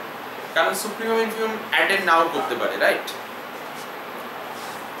দেখাতে হবে, কারণ সুপ্রিমম ইনফিমাম অ্যাটেন্ড নাও করতে পারে, রাইট?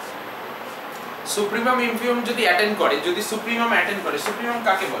 সুপ্রিমম ইনফিমাম যদি অ্যাটেন্ড করে, যদি সুপ্রিমম অ্যাটেন্ড করে, সুপ্রিমম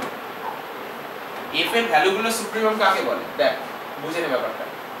কাকে বলে? এফ এর ভ্যালুগুলো সুপ্রিমম কাকে বলে দেখ, বুঝে নে ব্যাপারটা।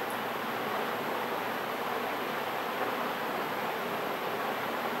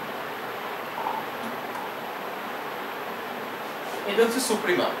 এটা হচ্ছে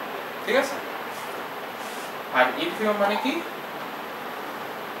সুপ্রিমম, ঠিক আছে? আর ইনফিমাম মানে কি?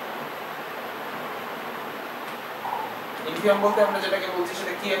 ইনফিমাম বলতে আমরা যেটাকে বলছি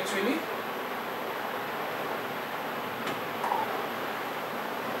সেটা কি অ্যাকচুয়ালি?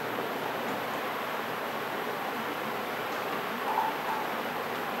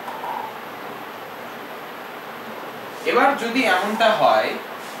 এবার যদি এমনটা হয়,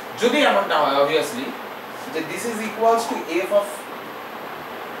 obviously যে this is equals to f of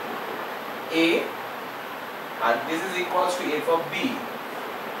a R this is equals to f of b,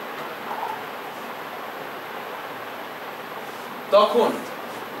 তখন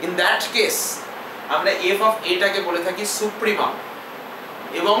in that case আমরা f of a টাকে বলে থাকি সুপ্রিমাম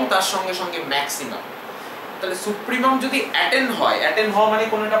এবং তার সঙ্গে সঙ্গে ম্যাক্সিমাম। তাহলে সুপ্রিমাম যদি অ্যাটেন্ড হয়, অ্যাটেন্ড হওয়া মানে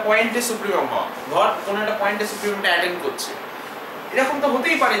কোনো একটা পয়েন্টে সুপ্রিমাম হওয়া, ধর কোনো একটা পয়েন্টে সুপ্রিমামটা অ্যাটেন্ড করছে, এরকম তো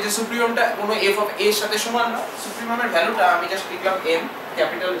হতেই পারে যে সুপ্রিমামটা কোনো f of a এর সাথে সমান না, সুপ্রিমামের ভ্যালুটা আমি জাস্ট লিখলাম m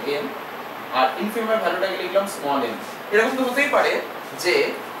ক্যাপিটাল M আর ইনফিমামের ভ্যালুটাকে লিখলাম স্মল m। এরকম তো হতেই পারে যে,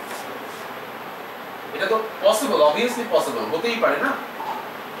 এটা তো পসিবল, অবভিয়াসলি পসিবল, হতেই পারে না?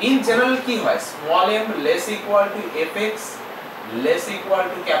 ইন জেনারেল কি হয়, small m less equal to fx less equal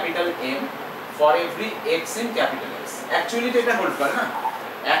to capital M for every x in capital X। Actually তো এটা হোল্ড করে না,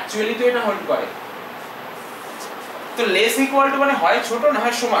 অ্যাকচুয়ালি তো এটা হোল্ড করে। তো লেস ইকুয়াল টু মানে হয় ছোট না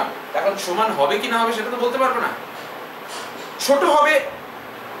হয় সমান। এখন সমান হবে কি না হবে সেটা তো বলতে পারবো না, ছোট হবে,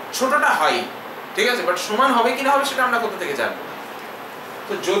 ছোটটা হয়, ঠিক আছে, বাট সমান হবে কি না হবে সেটা আমরা কোথা থেকে জানবো?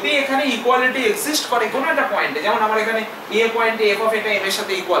 তো যদি এখানে ইকুয়ালিটি এক্সিস্ট করে কোনো একটা পয়েন্টে, যেমন আমার এখানে a পয়েন্টে f of a টা m এর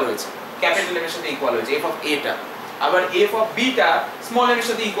সাথে ইকুয়াল হয়েছে, ক্যাপিটাল M এর সাথে ইকুয়াল হয়েছে f of a টা, আবার f of b টা স্মল m এর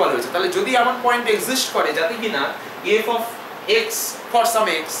সাথে ইকুয়াল হয়েছে, তাহলে যদি আমার পয়েন্ট এক্সিস্ট করে যাতে কিনা f of x for some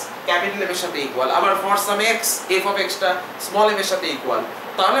x capital M এর সাথে ইকুয়াল, আবার for some x f of x টা স্মল m এর সাথে ইকুয়াল,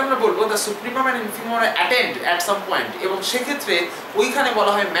 তাহলে আমরা বলবো the supremum and infimum R attend at some point, এবং সেই ক্ষেত্রে ওইখানে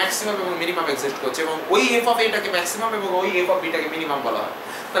বলা হয় ম্যাক্সিমাম এবং মিনিমাম এক্সিস্ট করছে, এবং ওই f of a টাকে ম্যাক্সিমাম এবং ওই f of b টাকে মিনিমাম বলা হয়।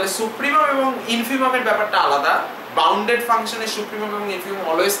 তাহলে সুপ্রিমাম এবং ইনফিমামের ব্যাপারটা আলাদা, বাউন্ডেড ফাংশনে সুপ্রিমাম এবং ইনফিমাম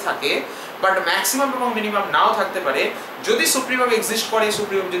অলওয়েজ থাকে, বাট ম্যাক্সিমাম এবং মিনিমাম নাও থাকতে পারে। যদি সুপ্রিমাম এক্সিস্ট করে,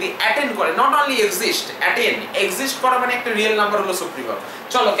 সুপ্রিমাম যদি অ্যাটেন্ড করে, not only exist, attend, exist করা মানে একটা রিয়েল নাম্বার হলো সুপ্রিমাম,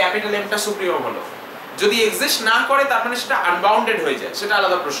 চলো ক্যাপিটাল M টা সুপ্রিমাম হলো। যদি এক্সিস্ট না করে তার মানে সেটা আনবাউন্ডেড হয়ে যায়, সেটা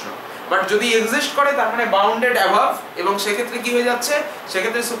আলাদা প্রশ্ন, বাট যদি এক্সিস্ট করে তার মানে বাউন্ডেড অ্যাবাভ, এবং সেক্ষেত্রে কি হয়ে যাচ্ছে,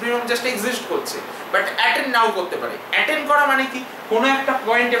 সেক্ষেত্রে সুপ্রিমাম জাস্ট এক্সিস্ট করছে, বাট অ্যাটেন্ড নাও করতে পারে। অ্যাটেন্ড করা মানে কি, কোনো একটা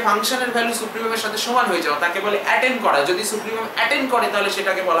পয়েন্টে ফাংশনের ভ্যালু সুপ্রিমামের সাথে সমান হয়ে যাওয়া, তাকে বলে অ্যাটেন্ড করা। যদি সুপ্রিমাম অ্যাটেন্ড করে তাহলে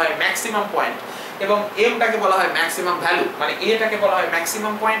সেটাকে বলা হয় ম্যাক্সিমাম পয়েন্ট, এবং m টাকে বলা হয় ম্যাক্সিমাম ভ্যালু, মানে a টাকে বলা হয়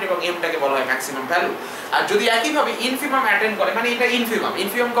ম্যাক্সিমাম পয়েন্ট এবং m টাকে বলা হয় ম্যাক্সিমাম ভ্যালু। আর যদি একই ভাবে ইনফিমাম অ্যাটেন্ড করে, মানে এটা ইনফিমাম,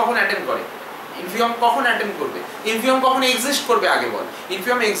 ইনফিমাম কখন অ্যাটেন্ড করে, ইনফিমাম কখন অ্যাটেন্ড করবে, ইনফিমাম কখন এক্সিস্ট করবে আগে বল।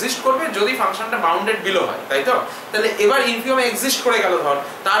 ইনফিমাম এক্সিস্ট করবে যদি ফাংশনটা বাউন্ডেড বিলো হয়, তাই তো? তাহলে এবার ইনফিমাম এক্সিস্ট করে গেল ধর,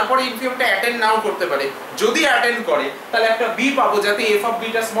 তারপরে ইনফিমামটা অ্যাটেন্ড নাও করতে পারে। যদি অ্যাটেন্ড করে তাহলে একটা b পাবো যাতে f of b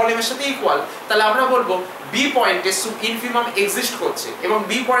টা স্মল m এর সাথে ইকুয়াল, তাহলে আমরা বলবো b পয়েন্টে ইনফিমাম এক্সিস্ট করছে, এবং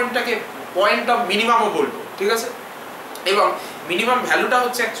b পয়েন্টটাকে পয়েন্ট অফ মিনিমামও বলবো, ঠিক আছে? এবং মিনিমাম ভ্যালুটা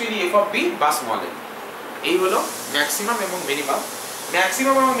হচ্ছে অ্যাকচুয়ালি f of b বা স্মল m। এই হলো ম্যাক্সিমাম এবং মিনিমাম।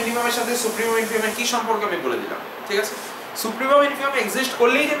 ম্যাক্সিমাম এবং মিনিমামের সাথে সুপ্রিমাম ইনফিমামের কি সম্পর্ক আমি বলে দিলাম, ঠিক আছে? সুপ্রিমাম ইনফিমাম এক্সিস্ট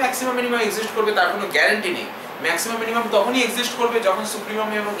করলেই যে ম্যাক্সিমাম মিনিমাম এক্সিস্ট করবে তার কোনো গ্যারান্টি নেই। ম্যাক্সিমাম মিনিমাম তখনই এক্সিস্ট করবে যখন সুপ্রিমাম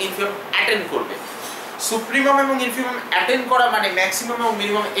এবং ইনফিমাম অ্যাটেন্ড করবে। সুপ্রিমাম এবং ইনফিমাম অ্যাটেন্ড করা মানে ম্যাক্সিমাম এবং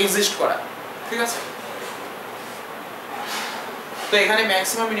মিনিমাম এক্সিস্ট করা, ঠিক আছে? তো এখানে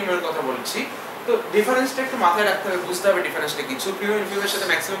ম্যাক্সিমাম মিনিমামের কথা বলছি, তো ডিফারেন্সটা একটু মাথায় রাখতে হবে, বুঝতে হবে ডিফারেন্সটা কি, সুপ্রিমাম ইনফিমামের সাথে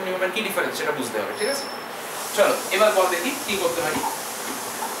ম্যাক্সিমাম মিনিমামের কি ডিফারেন্স সেটা বুঝতে হবে, ঠিক আছে? চলো এবার বল দেখি কি করতে পারি।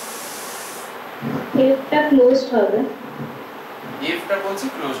 এফটা ক্লোজড হবে, এফটা বলছি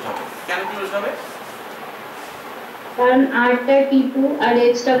ক্লোজড হবে, কেন ক্লোজড হবে? কারণ আরটা T2 আর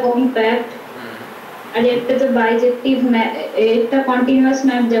এক্সটা কম্প্যাক্ট, আর একটা তো বাইজেক্টিভ, একটা কন্টিনিউয়াস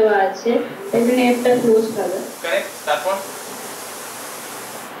ম্যাপ দেওয়া আছে, এই জন্য এফটা ক্লোজড হবে। কারেক্ট। তারপর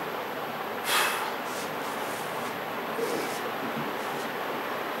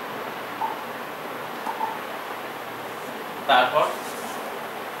তারপর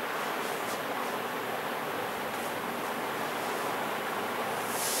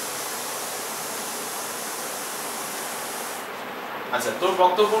আচ্ছা, তোর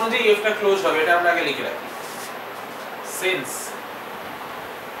বক্তব্য অনুযায়ী এফটা ক্লোজ হবে, এটা আমরা আগে লিখে রাখি। Since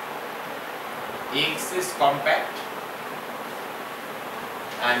x is compact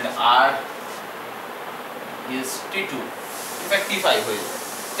and r is T2, in fact T5 হয়ে যাবে,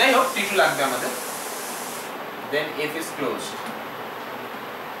 যাই হোক T2 লাগবে আমাদের, then f is closed,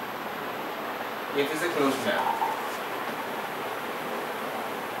 f is a closed map,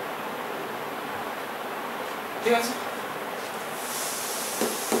 ঠিক আছে?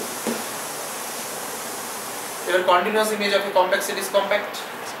 এবার continuous image of A compact set is compact,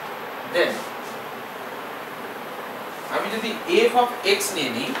 দেন আমি যদি f অফ x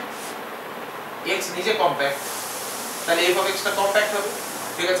নিয়ে নিই, x নিজে কম্প্যাক্ট, তাহলে f অফ x টা কম্প্যাক্ট হবে,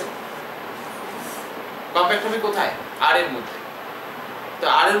 ঠিক আছে? কম্প্যাক্ট হবে কোথায়? r এর মধ্যে। তো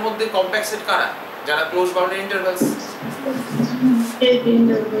r এর মধ্যে কম্প্যাক্ট সেট কারা? যারা ক্লোজ বাউন্ডারি ইন্টারভ্যালস।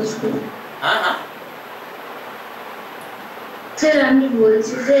 হ্যাঁ হ্যাঁ স্যার, আমি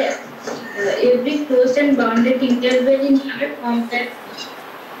বলছি যে every closed and bounded interval in R compact,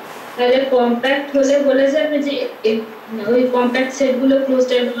 তাহলে কম্প্যাক্ট হলে বলা যাবে যে ওই কম্প্যাক্ট সেটগুলো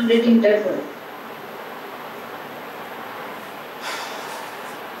closed and bounded interval।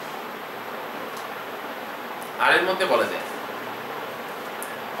 r এর মধ্যে বলা যায়,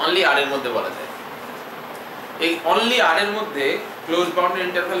 অনলি r এর মধ্যে বলা যায়, এই অনলি r এর মধ্যে ক্লোজ বাউন্ডারি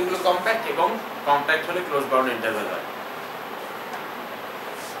ইন্টারভ্যাল গুলো কম্প্যাক্ট, এবং কম্প্যাক্ট হলে ক্লোজ বাউন্ডারি ইন্টারভ্যাল হয়,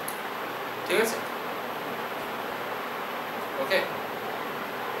 ঠিক আছে? ওকে,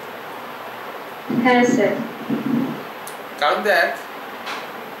 হ্যাঁ স্যার। কারণ দেখ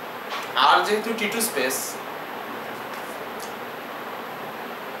r যেহেতু T2 স্পেস,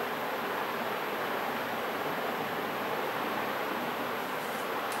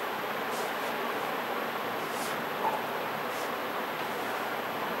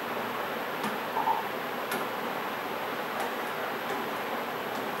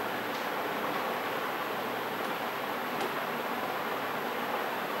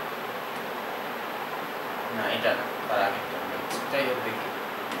 না এটা না, তার আগে যাই হোক দেখি।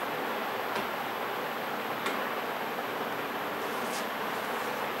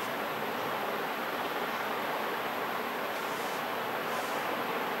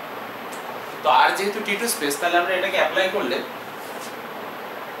 তো আর যেহেতু T2 স্পেস, তাহলে আমরা এটাকে অ্যাপ্লাই করলে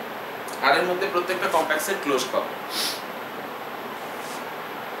আর এর মধ্যে প্রত্যেকটা কম্প্যাক্ট সেট ক্লোজ পাবো,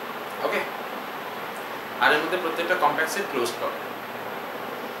 ওকে? আর এর মধ্যে প্রত্যেকটা কম্প্যাক্ট সেট ক্লোজ পাবো।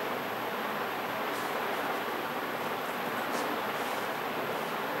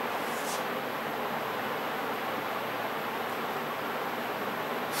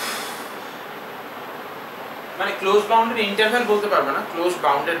 মানে ক্লোজ বাউন্ডেড ইন্টারভ্যাল বলতে পারবো না, ক্লোজ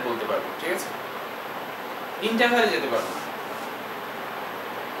বাউন্ডেড বলতে পারবো, ঠিক আছে? ইন্টারভ্যালে যেতে পারবো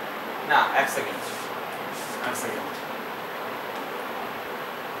না। এক সেকেন্ড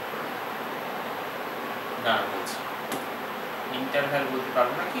না, বলছি ইন্টারভ্যাল বলতে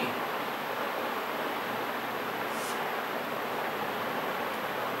পারবো না কি?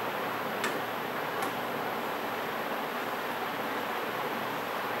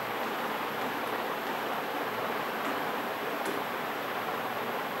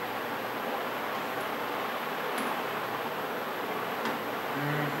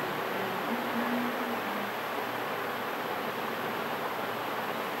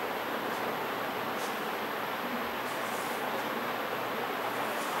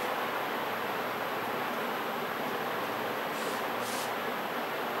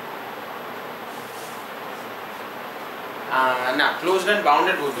 না, ক্লোজড এন্ড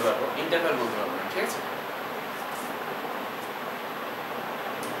বাউন্ডেড বলতে পারবো, ইন্টারভ্যাল বলতে পারবো না, ঠিক আছে?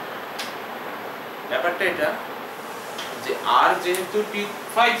 ব্যাপারটা এটা যে আর যেহেতু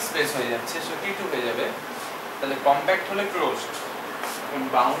T5 স্পেস হয়ে যাচ্ছে, সো T2 হয়ে যাবে, তাহলে কম্প্যাক্ট হলে ক্লোজড, এবং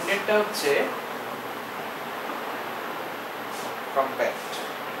বাউন্ডেডটা হচ্ছে কম্প্যাক্ট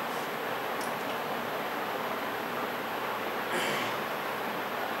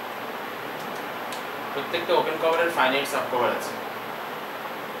প্রত্যেকটা ওপেন কভারের ফাইনাইট সাব কভার আছে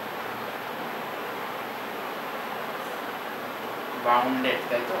বাউন্ডেড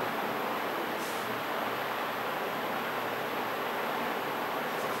তাই তো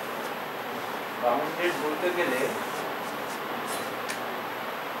বাউন্ডেড বলতে গেলে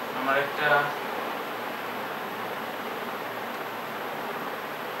আমার একটা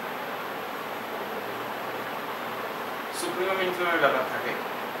সুপ্রিমাম ইনফিমামের ব্যাপার থাকে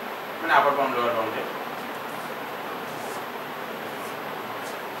মানে আপার বাউন্ড লোয়ার বাউন্ডেড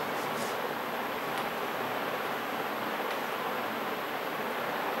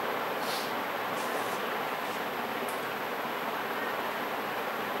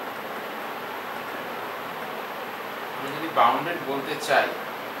আমি যদি বাউন্ডেড বলতে চাই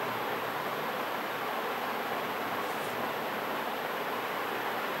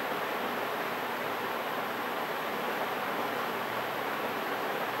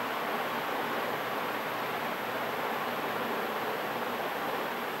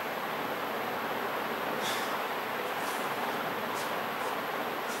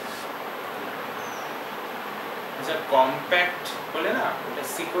আচ্ছা কম্প্যাক্ট বলে না এটা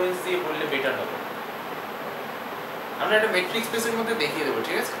সিকোয়েন্স দিয়ে বললে বেটার হবে আমরা একটা মেট্রিক স্পেসের মধ্যে দেখিয়ে দেবো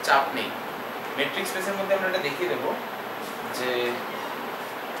ঠিক আছে চাপ নেই মেট্রিক স্পেসের মধ্যে আমরা এটা দেখিয়ে দেবো যে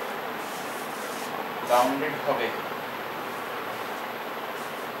বাউন্ডেড হবে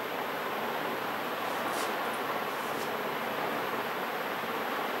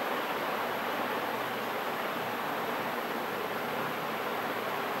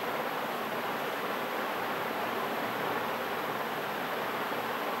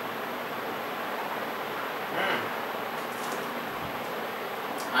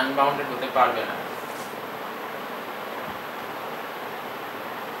আনবাউন্ডেড হতে পারবে না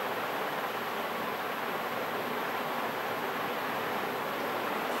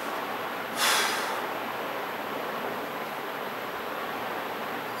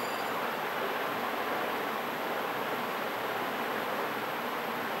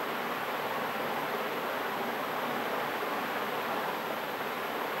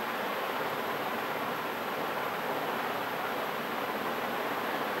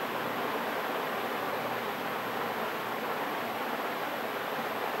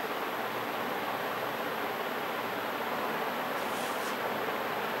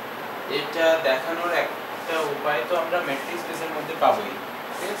এটা দেখানোর একটা উপায় তো আমরা মেট্রিক স্পেসের মধ্যে পাবোই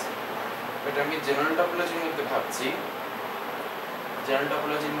ঠিক আছে এটা আমি জেনারেল টপোলজির মধ্যে ভাবছি জেনারেল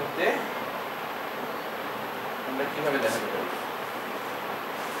টপোলজির মধ্যে আমরা কিভাবে দেখাতে পারি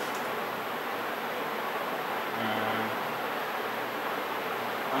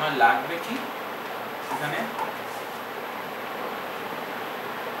আমার লাগবে কি এখানে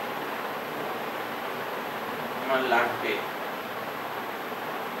আমার লাগবে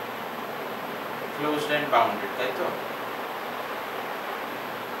closed and bounded তাই তো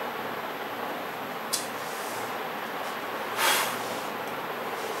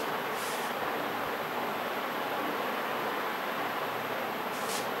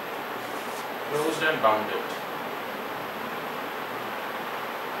closed and bounded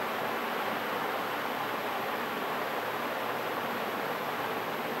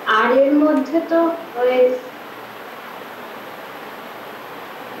আর এর মধ্যে তো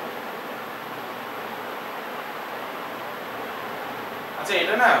আচ্ছা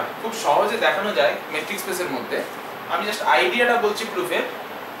এটা না খুব সহজে দেখানো যায় মেট্রিক স্পেসের মধ্যে আমি জাস্ট আইডিয়াটা বলছি প্রুফের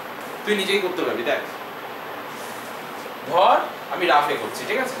তুই নিজেই করতে পারবি দেখ ধর আমি রাফে করছি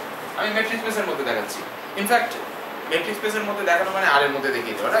ঠিক আছে আমি মেট্রিক স্পেসের মধ্যে দেখাচ্ছি ইনফ্যাক্ট মেট্রিক স্পেসের মধ্যে দেখানো মানে আর এর মধ্যে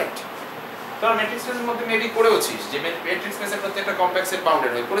দেখিয়ে দেওয়া রাইট তোর মেট্রিক স্পেসের মধ্যে মেবি করেওছিস যে মেট্রিক স্পেসের প্রত্যেকটা কমপ্লেক্স সেট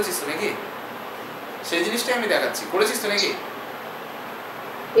বাউন্ডেড হয় করেছিস তো নাকি সেই জিনিসটাই আমি দেখাচ্ছি করেছিস তো নাকি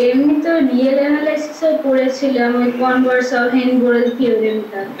এমনি তো রিয়েল অ্যানালাইসিসে পড়েছিলাম ওই কনভার্স অফ হেনবোরেল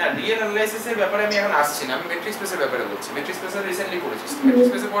থিওরেমটা না রিয়েল অ্যানালাইসিসের ব্যাপারে আমি এখন আসছি না আমি মেট্রিক স্পেসের ব্যাপারে বলছি মেট্রিক স্পেসে রিসেন্টলি পড়েছিস মেট্রিক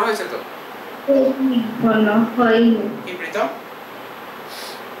স্পেসে পড়া হয়েছে তো বলো হয়নি কি প্রীতম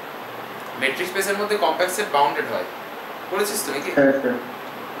মেট্রিক স্পেসের মধ্যে কমপ্লেক্স সেট বাউন্ডেড হয় পড়েছিস তো নাকি হ্যাঁ স্যার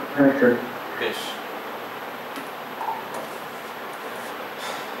হ্যাঁ স্যার বেশ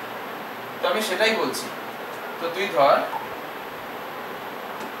তো আমি সেটাই বলছি তো তুই ধর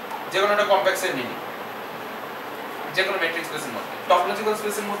যে কোনো একটা কমপ্লেক্স সেট নিবি যে কোনো মেট্রিক স্পেসের মধ্যে টপোলজিক্যাল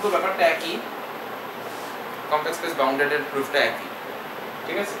স্পেসের মধ্যে ব্যাপারটা একই কমপ্লেক্স স্পেস বাউন্ডেড এর প্রুফটা একই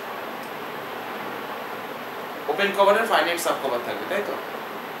ঠিক আছে ওপেন কভারের ফাইনাইট সাব কভার থাকবে তাই তো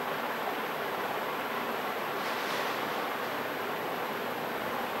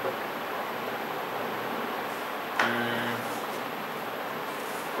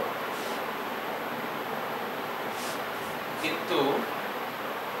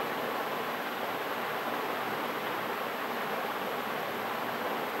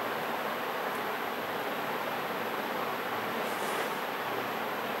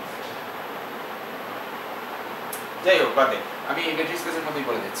যাই হোক বাদে আমি মেট্রিক স্পেসের মধ্যেই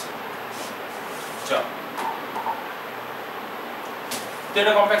বলে দিচ্ছি। চল তো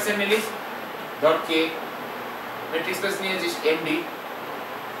এটা কম্প্যাক্ট সেট নিলি ডট কে, মেট্রিক স্পেস নিয়েছিস এমডি,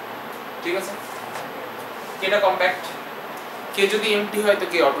 ঠিক আছে। কেটা কম্প্যাক্ট, কে যদি এমটি হয় তো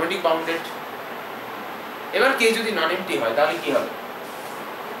কে অটোমেটিক বাউন্ডেড। এবার কে যদি নন এমটি হয় তাহলে কি হবে,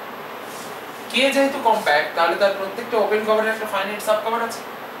 কে যেহেতু কম্প্যাক্ট তাহলে তার প্রত্যেকটা ওপেন কভারের একটা ফাইনাইট সাব কভার আছে।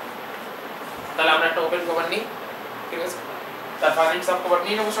 তাহলে আমরা একটা ওপেন কভার নিই, ঠিক আছে, তার ফাইনাইট সাব কভার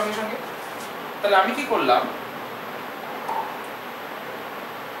নিয়ে নেবো সঙ্গে সঙ্গে। তাহলে আমি কি করলাম,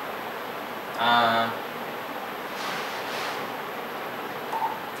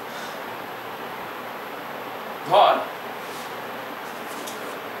 ধর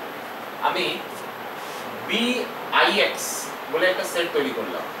আমি BIX বলে একটা সেট তৈরি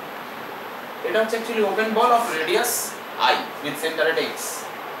করলাম। এটা হচ্ছে actually open ball of radius I with center at X।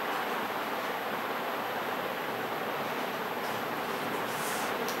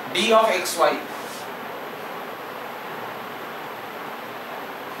 D of XY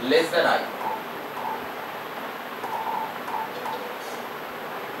less than I।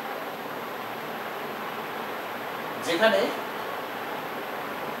 যেখানে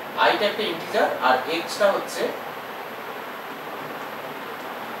I টা একটা ইন্টিজার আর X টা হচ্ছে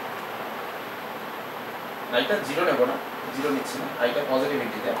I টা 0 নেব না, 0 নিচ্ছি না, I টা পজিটিভ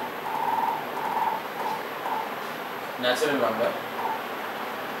ইন্টিজার ন্যাচারাল নাম্বার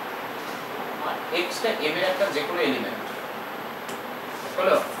আর X টা M এর একটা যে কোনো এলিমেন্ট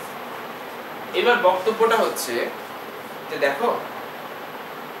হলো। এবার বক্তব্যটা হচ্ছে যে দেখো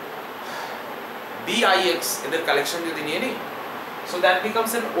BIX এদের কালেকশন যদি নিয়ে নিই, so that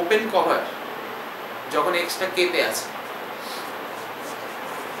becomes an open cover যখন X টা K তে আছে।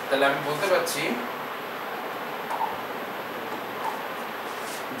 তাহলে আমি বলতে পারছি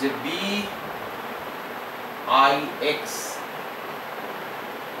যে BIX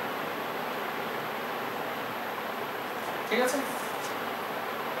ঠিক আছে,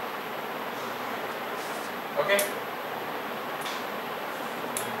 ওকে।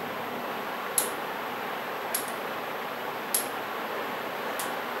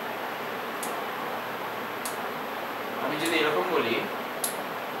 আমি যদি এরকম বলি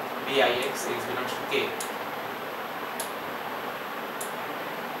BIX X belongs to K,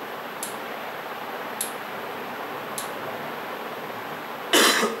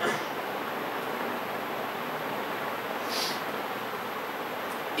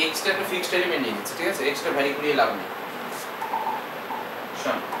 X টা একটা ফিক্সড এলিমেন্ট নিয়ে নিচ্ছে, ঠিক আছে, X টা ভ্যারি করিয়ে লাভ নেই।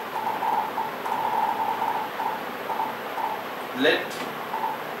 শোন, let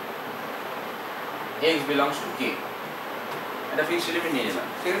X belongs to K, এটা ফিক্সড এলিমেন্ট নিয়ে নিলাম,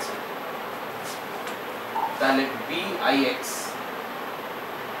 ঠিক আছে। তাহলে BIX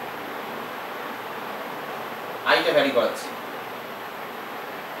I টা ভ্যারি করাচ্ছি,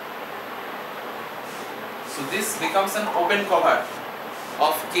 so this becomes an open cover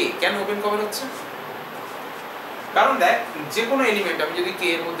of K। কেন ওপেন কভার হচ্ছে, কারণ দেখ যে কোনো এলিমেন্ট আমি যদি K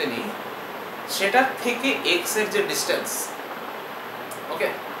এর মধ্যে নিই সেটা থেকে X এর যে ডিসটেন্স, ওকে,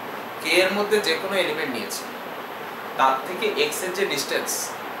 K এর মধ্যে যে কোনো এলিমেন্ট নিয়েছি তার থেকে X এর যে ডিসটেন্স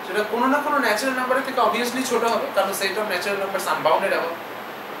সেটা কোনো না কোনো ন্যাচারাল নাম্বারের থেকে অবভিয়াসলি ছোট হবে, কারণ set of natural numbers unbounded হবে,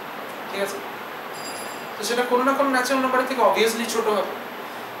 ঠিক আছে। তো সেটা কোনো না কোনো ন্যাচারাল নাম্বারের থেকে অবভিয়াসলি ছোট হবে,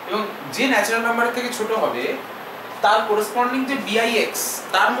 এবং যে ন্যাচারাল নাম্বারের থেকে ছোট হবে তার করেসপন্ডিং যে BIX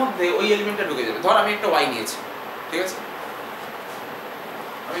তার মধ্যে ওই এলিমেন্টটা ঢুকে যাবে। ধর আমি একটা Y নিয়েছি, ঠিক আছে,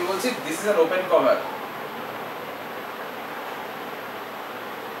 আমি বলছি this is an open cover,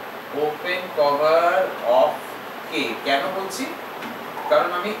 open cover of K। কেন বলছি, কারণ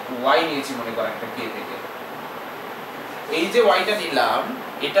আমি Y নিয়েছি মনে কর একটা K থেকে, এই যে Y টা নিলাম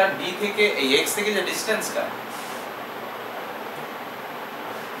এটা D থেকে এই X থেকে যে ডিসটেন্সটা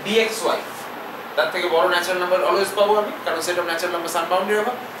DXY তার থেকে বড় ন্যাচারাল নাম্বার অলওয়েজ পাবো আমি, কারণ set of natural number unbounded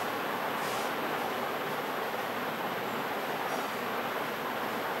হবে।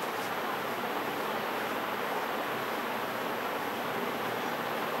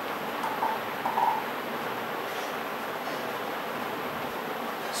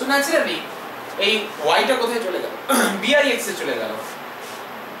 সো ন্যাচারালি এই Y টা কোথায় চলে গেল, BIX এ চলে গেল।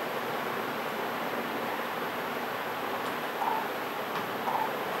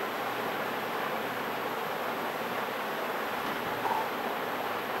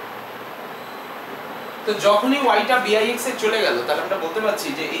 তো যখনই Y টা BIX এ চলে গেল তাহলে আমরা বলতে পারছি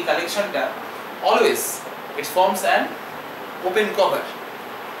যে এই কালেকশনটা always it forms an open cover.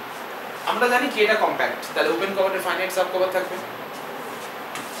 আমরা জানি কি এটা কম্প্যাক্ট, তাহলে ওপেন কভারের ফাইনাইট সাব কভার থাকবে।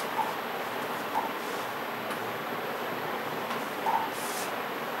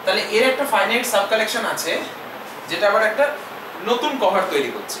 তাহলে এর একটা ফাইনাইট সাব কালেকশন আছে যেটা আবার একটা নতুন কভার তৈরি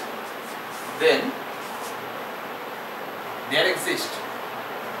করছে। দেন দেয়ার এক্সিস্ট,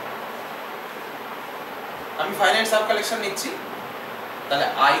 আমি ফাইনাইট সাব কালেকশন নিচ্ছি, তাহলে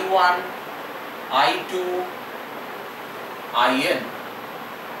I1 I2 IN,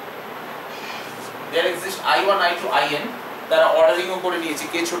 there exist I1 I2 IN, তারা অর্ডারিংও করে নিয়েছি,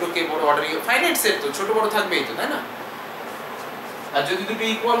 কে ছোট কে বড় অর্ডারিং, ফাইনাইট সেট তো ছোট বড় থাকবেই তো, তাই না? আর যদি দুটো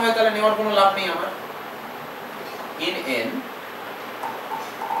ইকুয়াল হয় তাহলে নেওয়ার কোনো লাভ নেই আমার। in n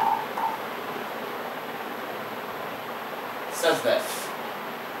such that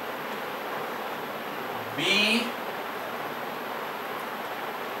b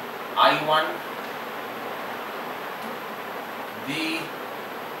I1 b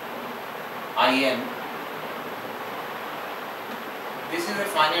IN, this is a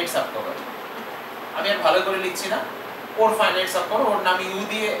finite subcover। আমি আর ভালো করে লিখছি না, ওর ফাইনাইট সাবকভার, ওর নাম ইউ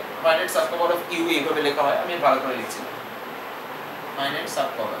দিয়ে ফাইনাইট সাবকভার অফ ইউ এইভাবে লেখা হয়, আমি ভালো করে লিখছি না, ফাইনাইট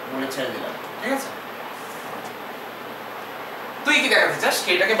সাবকভার বলে ছেড়ে দিলাম, ঠিক আছে? তুই কি দেখাতে চাস?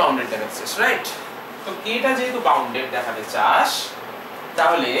 কেটাকে বাউন্ডেড দেখাতে চাস, রাইট? তো কেটা যেহেতু বাউন্ডেড দেখাতে চাস,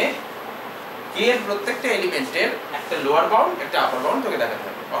 তাহলে কে এর প্রত্যেকটা এলিমেন্টের একটা লোয়ার বাউন্ড একটা আপার বাউন্ড তোকে দেখাতে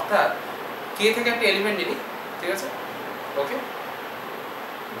হবে। অর্থাৎ কে থেকে একটা এলিমেন্ট নিলি, ঠিক আছে, ওকে,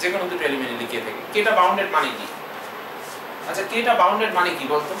 যে কোনো দুটো এলিমেন্ট নিলি কে থেকে। কেটা বাউন্ডেড মানে কি? আচ্ছা, কেটা বাউন্ডেড মানে কি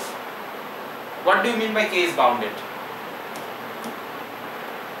বলতো? What do you mean by k is bounded?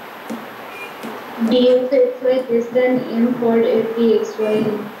 d of xy less than m for every xy।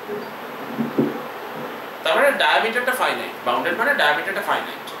 তার মানে ডায়ামিটারটা ফাইনাইট, বাউন্ডেড মানে ডায়ামিটারটা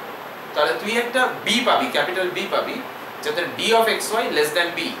ফাইনাইট। তাহলে তুই একটা b পাবি, ক্যাপিটাল B পাবি, যাতে d of xy less than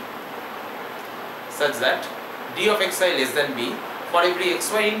b, such that d of xy less than b for every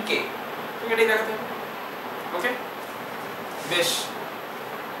xy in k। ঠিক আছে, দেখাতে হবে, ওকে? বেশ,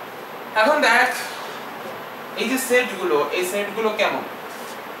 এখন দেখ এই যে সেটগুলো, এই সেটগুলো কেমন?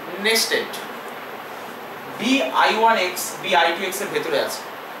 নেস্টেড। bi1x bi2x এর ভেতরে আছে,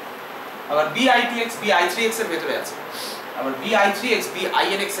 আবার bi2x bi3x এর ভেতরে আছে, আবার bi3x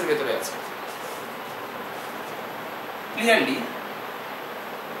binx এর ভেতরে আছে। Clearly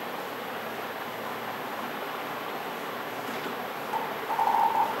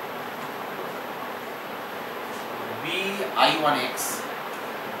bi1x,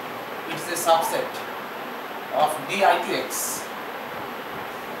 it is a subset of bi2x।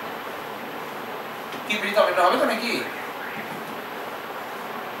 কি প্রীতম, এটা হবে তো নাকি?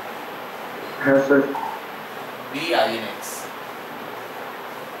 হ্যাঁ স্যার। binx,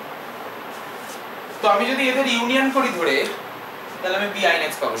 তো আমি যদি এদের ইউনিয়ন করি ধরে, তাহলে আমি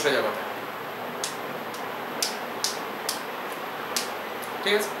binx পাবো, সোজা কথা,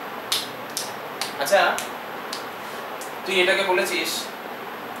 ঠিক আছে? আচ্ছা, তুই এটাকে বলেছিস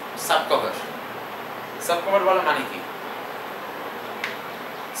সাবকভার। সাবকভার বলা মানে কি?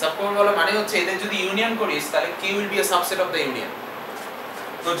 সাবকভার বলা মানে হচ্ছে এদের যদি ইউনিয়ন করিস তাহলে k will be a subset of the union।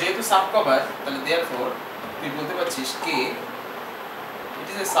 তো যেহেতু সাবকভার, তাহলে therefore তুই বলতে পারছিস k it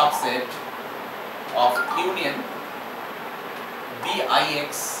is a subset of union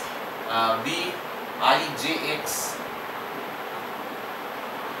bix bijx,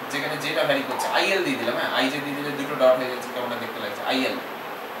 যেখানে যেটা ভ্যারি করছে, il দিয়ে দিলাম, হ্যাঁ, i যে দিয়ে দিলে দুটো ডট হয়ে যাচ্ছে, কেমন দেখতে লাগছে, il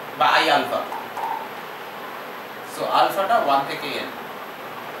বা i আলফা। সো আলফাটা 1 থেকে n,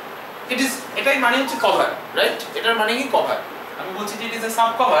 ইট ইজ, এটাই মানে হচ্ছে কভার, রাইট? এটার মানে কি কভার। আমি বলছি যে it is a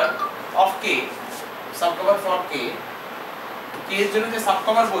sub cover of K, sub cover for কে। কে এর জন্য যে সাব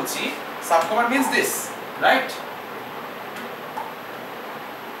কভার বলছি, sub cover means this, right?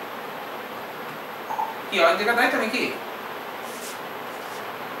 কি অঞ্জিকা, তাই তো নাকি?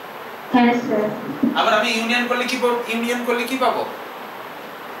 হ্যাঁ স্যার। আবার আমি ইউনিয়ন করলে কি পাবো? ইউনিয়ন করলে কি পাবো?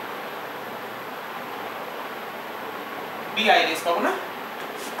 binx পাবো না?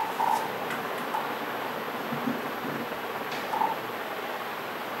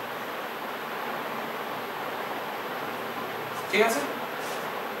 ঠিক আছে,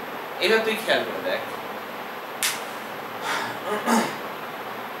 এবার তুই খেয়াল করে দেখ,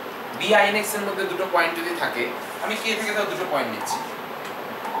 binx এর মধ্যে দুটো পয়েন্ট যদি থাকে, আমি কে থেকে তাও দুটো পয়েন্ট নিচ্ছি।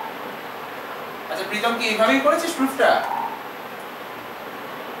 আচ্ছা প্রীতম, কি এইভাবেই করেছিস প্রুফটা?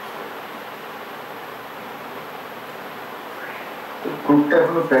 প্রুফটা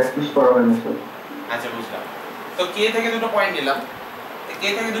এখনো প্র্যাকটিস করা হয়নি স্যার। আচ্ছা বুঝলাম। তো কে থেকে দুটো পয়েন্ট নিলাম, কে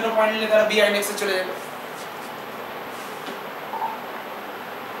থেকে দুটো পয়েন্ট নিলে তারা binx এ চলে যাবে।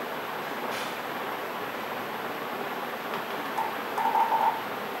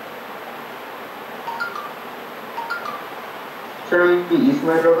 স্যার ওই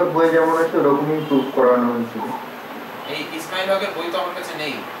ইসমাইল হকের বই যেমন আছে ওরকমই প্রুফ করানো হয়েছিল। এই ইসমাইল হকের বই তো আমার কাছে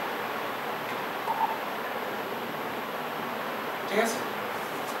নেই। ঠিক আছে?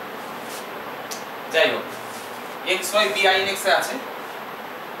 যাই হোক, xy b in x এ আছে,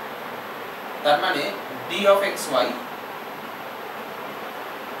 তার মানে d of xy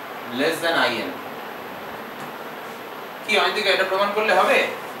less than in। কি আমি থেকে এটা প্রমাণ করলে হবে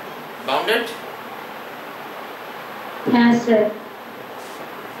বাউন্ডেড? হ্যাঁ স্যার।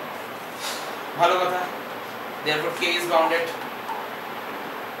 ভালো কথা। therefore k is bounded।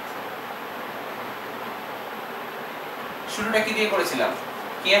 শুরুটা কি দিয়ে করেছিলাম?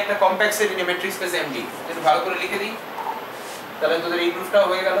 কি একটা compact set in a matrix space MD। একটু ভালো করে লিখে দিই, তাহলে তোদের এই প্রুফটাও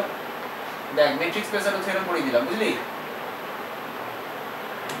হয়ে গেল। দেখ ম্যাট্রিক্স স্পেস এর থিওরেম পড়িয়ে দিলাম, বুঝলি?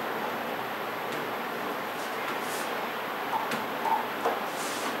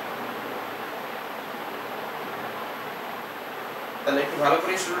 তাহলে একটু ভালো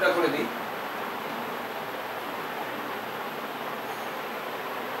করে শুরুটা করে দিই।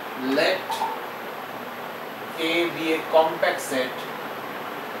 let k be a compact set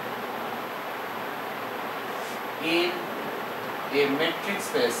in a metric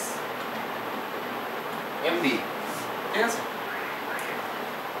space MD। ঠিক আছে?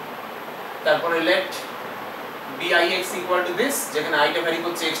 তারপরে let bix equal to this, যেখানে i টা ভ্যারি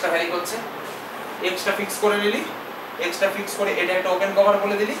করছে, x টা ভ্যারি করছে, x টা ফিক্স করে নিলি, x টা ফিক্স করে এটা একটা ওপেন কভার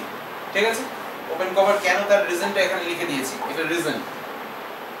বলে দিলি। ঠিক আছে? ওপেন কভার কেন, তার রিজনটা এখানে লিখে দিয়েছি। এটা রিজন,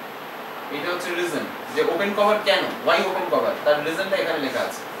 এটা হচ্ছে রিজন যে ওপেন কভার কেন, why ওপেন কভার, তার রিজনটা এখানে লেখা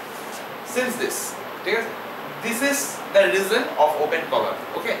আছে। since this, ঠিক আছে, this is the reason of open cover।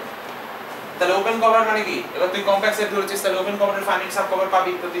 ওকে, তাহলে ওপেন কভার মানে কি? এবার তুই কম্প্যাক্ট সেট ধরেছিস, তাহলে ওপেন কভারের ফাইনাইট সাব কভার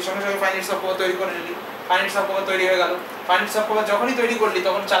পাবি, তো তুই সঙ্গে সঙ্গে ফাইনাইট সাব কভার তৈরি করে নিলি। ফাইনাইট সাব কভার তৈরি হয়ে গেল। ফাইনাইট সাব কভার যখনই তৈরি করলি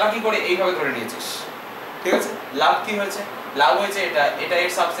তখন চালাকি করে এইভাবে ধরে নিয়েছিস। ঠিক আছে? লাভ কি হয়েছে? লাভ হয়েছে এটা, এটা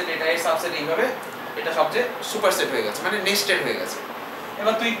এর সাবসেট, এটা এর সাবসেট, এইভাবে এটা সবচেয়ে সুপারসেট হয়ে গেছে, মানে নেস্টেড হয়ে গেছে।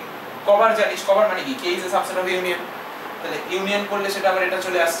 এবার তুই কভার জানিস, কভার মানে কি? k is a subset of union। তাহলে ইউনিয়ন করলে সেটা আবার এটা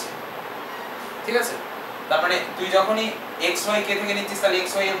চলে আসছে। ঠিক আছে? তার মানে তুই যখনই xy k থেকে নিচ্ছিস, তাহলে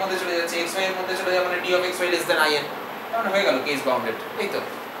xy এর মধ্যে চলে যাচ্ছে, xy এর মধ্যে চলে যাবে মানে d of xy less than in। তাহলে হয়ে গেল k is bounded। এই তো,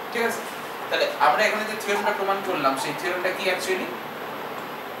 ঠিক আছে? তাহলে আমরা এখানে যে থিওরেমটা প্রমাণ করলাম, সেই থিওরেমটা কি actually?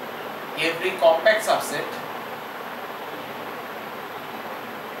 every compact subset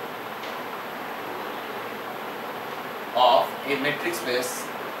of a metric space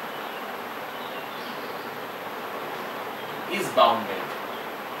is bounded।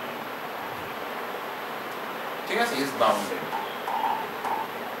 ঠিক আছে? is bounded।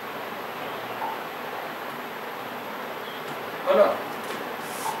 হলো?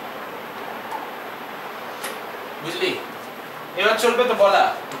 বুঝলি? এবার চলবে তো বলা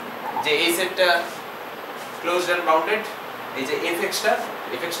যে এই সেটটা ক্লোজড এন্ড বাউন্ডেড। এই যে fx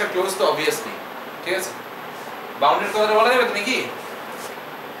টা ক্লোজ তো obviously। ঠিক আছে? বাউন্ডেড কথাটা বলা যাবে তো নাকি?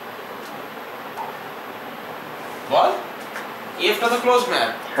 বল, f টা তো ক্লোজড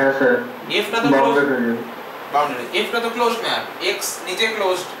ম্যাপ। হ্যাঁ স্যার, f টা তো ক্লোজড, বাউন্ডেড f টা তো ক্লোজড ম্যাপ। x নিজে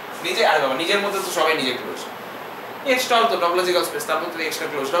ক্লোজড, নিজে, আরে বাবা, নিজের মধ্যে তো সবাই নিজে ক্লোজড। x টাও তো টপোলজিক্যাল স্পেস, তার মধ্যে x টা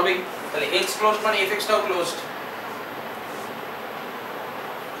ক্লোজড হবেই। তাহলে x ক্লোজড মানে fx টাও closed.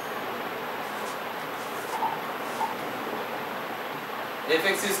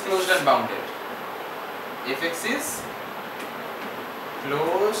 fx is closed and bounded। fx is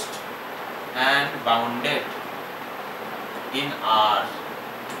closed and bounded in R।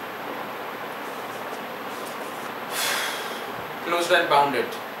 closed and bounded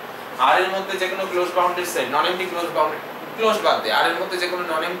R এর মধ্যে যে কোনো ক্লোজড বাউন্ডেড সেট, নন এমপ্টি ক্লোজড বাউন্ডেড, ক্লোজড বাদ দে, R এর মধ্যে যে কোনো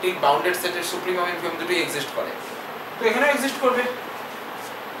নন এমপ্টি বাউন্ডেড সেটের সুপ্রিমাম ইনফিমাম দুটোই এক্সিস্ট করে, তো এখানেও এক্সিস্ট করবে।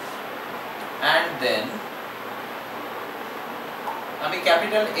 and then আমি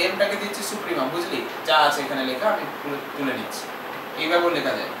ক্যাপিটাল M টাকে দিচ্ছি সুপ্রিমাম, বুঝলি? যা আছে এখানে লেখা আমি তুলে নিচ্ছি, এইভাবে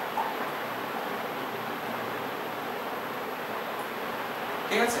লেখা যায়।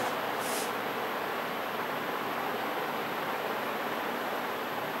 ঠিক আছে?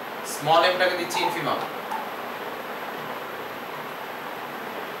 স্মল m টাকে দিচ্ছি ইনফিমাম।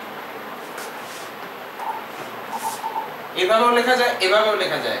 এভাবেও লেখা যায়, এভাবেও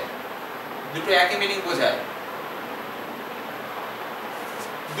লেখা যায়, দুটো একই মিনিং বোঝায়।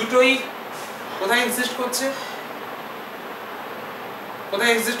 দুটোই কোথায় এক্সিস্ট করছে?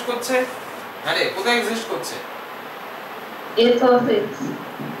 কোথায় এক্সিস্ট করছে? আরে কোথায় এক্সিস্ট করছে? f of x।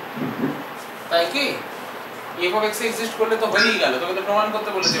 তাই কি? f of x এক্সিস্ট করলে তো হয়েই গেল, তোকে তো প্রমাণ করতে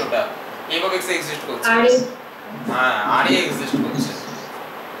বলেছি ওটা f of x এক্সিস্ট করছে। হ্যাঁ, আর এ এক্সিস্ট করছে।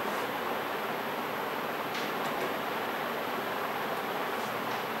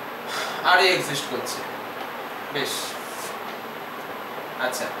 আর এ এক্সিস্ট করছে, বেশ।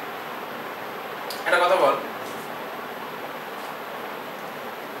 আচ্ছা, একটা কথা বল,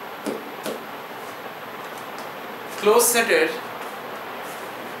 ক্লোজ সেটের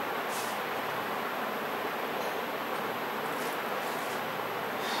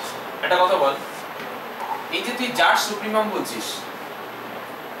একটা কথা বল, এই যে তুই যার সুপ্রিমাম বলছিস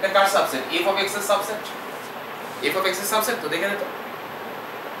এটা কার সাবসেট? f of x এর সাবসেট। f of x এর সাবসেট তো দেখে নে তো।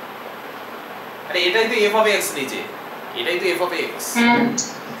 আরে এটাই তো f of x নিজে, এটাই তো f of x।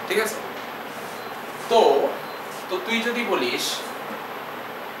 ঠিক আছে, তো তো তুই যদি বলিস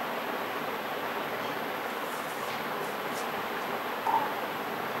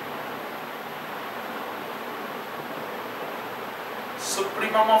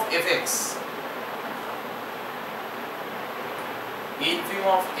supremum of fx infimum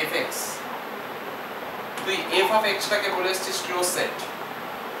of fx, তুই f of x টাকে বলেছিস ক্লোজ সেট,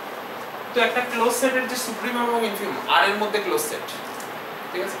 তো একটা ক্লোজ সেটের যে সুপ্রিমাম এবং ইনফিমাম আর এর মধ্যে ক্লোজ সেট,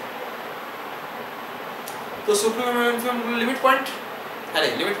 ঠিক আছে? তো সুপ্রিমাম এবং ইনফিমাম গুলো লিমিট পয়েন্ট, আরে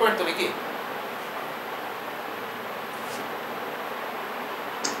লিমিট পয়েন্ট তো নাকি?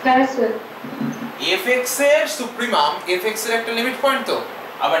 হ্যাঁ স্যার। fx এর সুপ্রিমাম fx এর একটা লিমিট পয়েন্ট তো,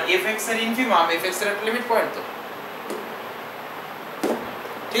 আবার fx এর ইনফিমাম fx এর একটা লিমিট পয়েন্ট তো,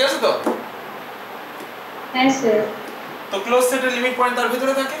 ঠিক আছে তো? হ্যাঁ স্যার। তো ক্লোজ সেটের লিমিট পয়েন্ট তার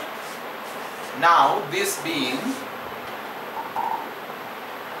ভিতরে থাকে। Now this being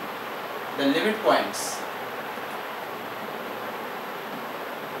the limit points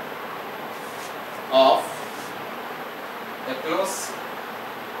of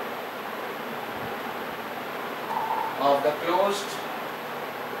the closed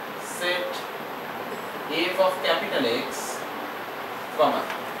set f of capital X, comma,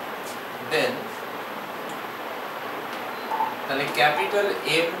 then তাহলে ক্যাপিটাল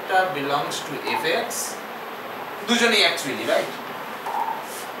M টা belongs to fx, দুজনেই actually right,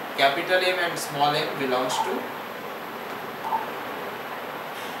 capital M and small m belongs to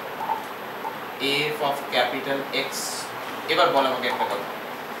f of capital X। এবার বল আমাকে একটা কথা,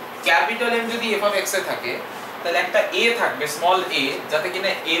 capital M যদি f of x এ থাকে তাহলে একটা a থাকবে স্মল a যাতে কিনা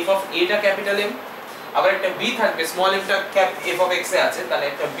f of a টা ক্যাপিটাল M, আবার একটা b থাকবে স্মল m টা f of x এ আছে তাহলে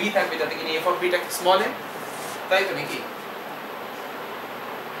একটা b থাকবে যাতে কিনা f of b টা স্মল m, তাই তো নাকি?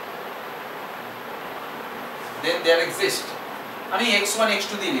 Then there exist, আমি x1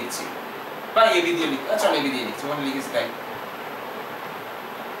 x2 দিয়ে লিখছি বা ab দিয়ে লিখছি, আচ্ছা ab দিয়ে লিখছি, ওখানে লিখিস তাই,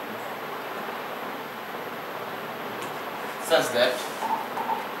 such that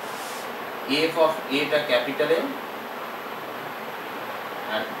f of a টা capital M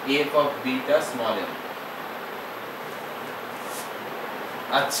and f of b টা স্মল m।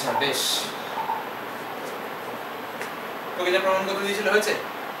 আচ্ছা বেশ, তোকে যে প্রমাণ করতে দিয়েছিল হয়েছে,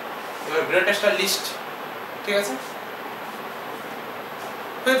 এবার গ্রেটেস্ট লিস্ট, ঠিক আছে?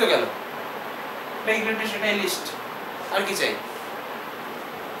 হয়ে তো গেল, এটাই গ্রেটেস্ট, এটাই লিস্ট, আর কি চাই?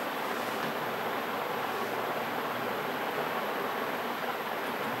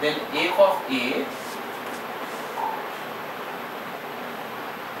 then f of a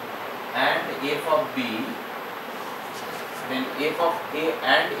and f of b, then f of a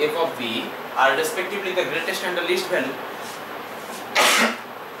and f of b are respectively the greatest and the least value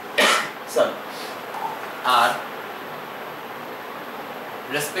sorry are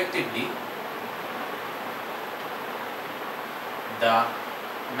respectively the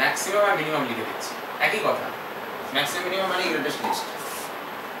maximum and minimum লিখে দিচ্ছি, একই কথা, maximum minimum মানে greatest least।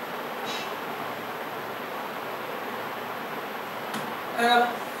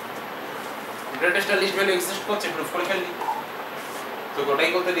 Greatest আর list value exist করছে, proof করে ফেললি, তো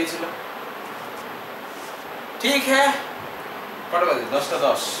ওটাই করতে দিয়েছিল। ঠিক হ্যাঁ, কটা বাজে?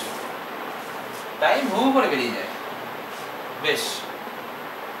 10:10, টাইম হু করে বেরিয়ে যায়, বেশ।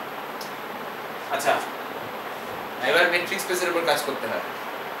 আচ্ছা এবার মেট্রিক স্পেসের উপর কাজ করতে হয়,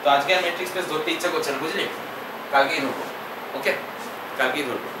 তো আজকে আর মেট্রিক স্পেস ধরতে ইচ্ছা করছে না, বুঝলি? কালকেই ধরবো, ওকে? কালকেই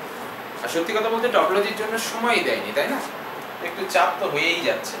ধরবো। আর সত্যি কথা বলতে টপোলজির জন্য সময়ই দেয়নি, তাই না? একটু চাপ তো হয়েই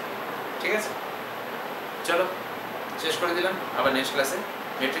যাচ্ছে, ঠিক আছে? চলো শেষ করে দিলাম, আবার নেক্সট ক্লাসে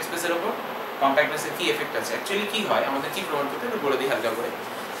মেট্রিক স্পেসের উপর কম্প্যাক্টনেসের কি এফেক্ট আছে, অ্যাকচুয়ালি কি হয়, আমাদের কি প্রমাণ করতে হবে বলে দিই হালকা করে।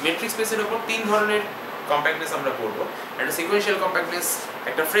 মেট্রিক স্পেসের উপর তিন ধরনের কম্প্যাক্টনেস আমরা পড়বো, একটা সিকোয়েন্সিয়াল কম্প্যাক্টনেস,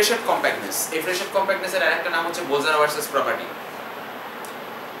 একটা ফ্রেশেড কম্প্যাক্টনেস। এই ফ্রেশেড কম্প্যাক্টনেসের আরেকটা নাম হচ্ছে বোলজার ভার্সেস প্রপার্টি।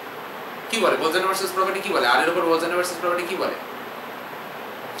 কি বলে বোলজার ভার্সেস প্রপার্টি? কি বলে আর এর উপর বোলজার ভার্সেস প্রপার্টি কি বলে?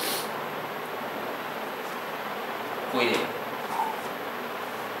 কই রে,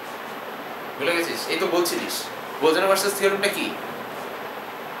 ভুলে গেছিস? এই তো বলছিলিস বোলজার ভার্সেস থিওরেমটা কি?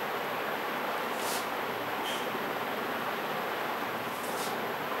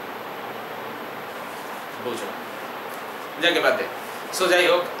 বলছো যাকে বাদ দে। সো যাই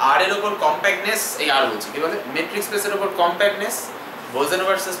হোক, আর এর উপর কম্প্যাক্টনেস, এই আর বলছি কি বলে মেট্রিক স্পেসের উপর কম্প্যাক্টনেস, বোলজার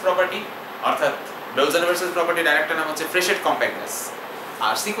ভার্সেস প্রপার্টি, অর্থাৎ বোলজার ভার্সেস প্রপার্টির আরেকটা নাম হচ্ছে ফ্রেশেড কম্প্যাক্টনেস,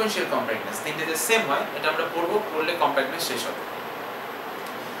 আর সিকোয়েন্সিয়াল কম্প্যাক্টনেস। তিনটে যে সেম হয়, এটা আমরা পড়বো, পড়লে কম্প্যাক্টনেস শেষ হবে।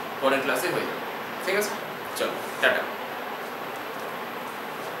 পরের ক্লাসে হয়ে যাবে। ঠিক আছে, চলো টাটা।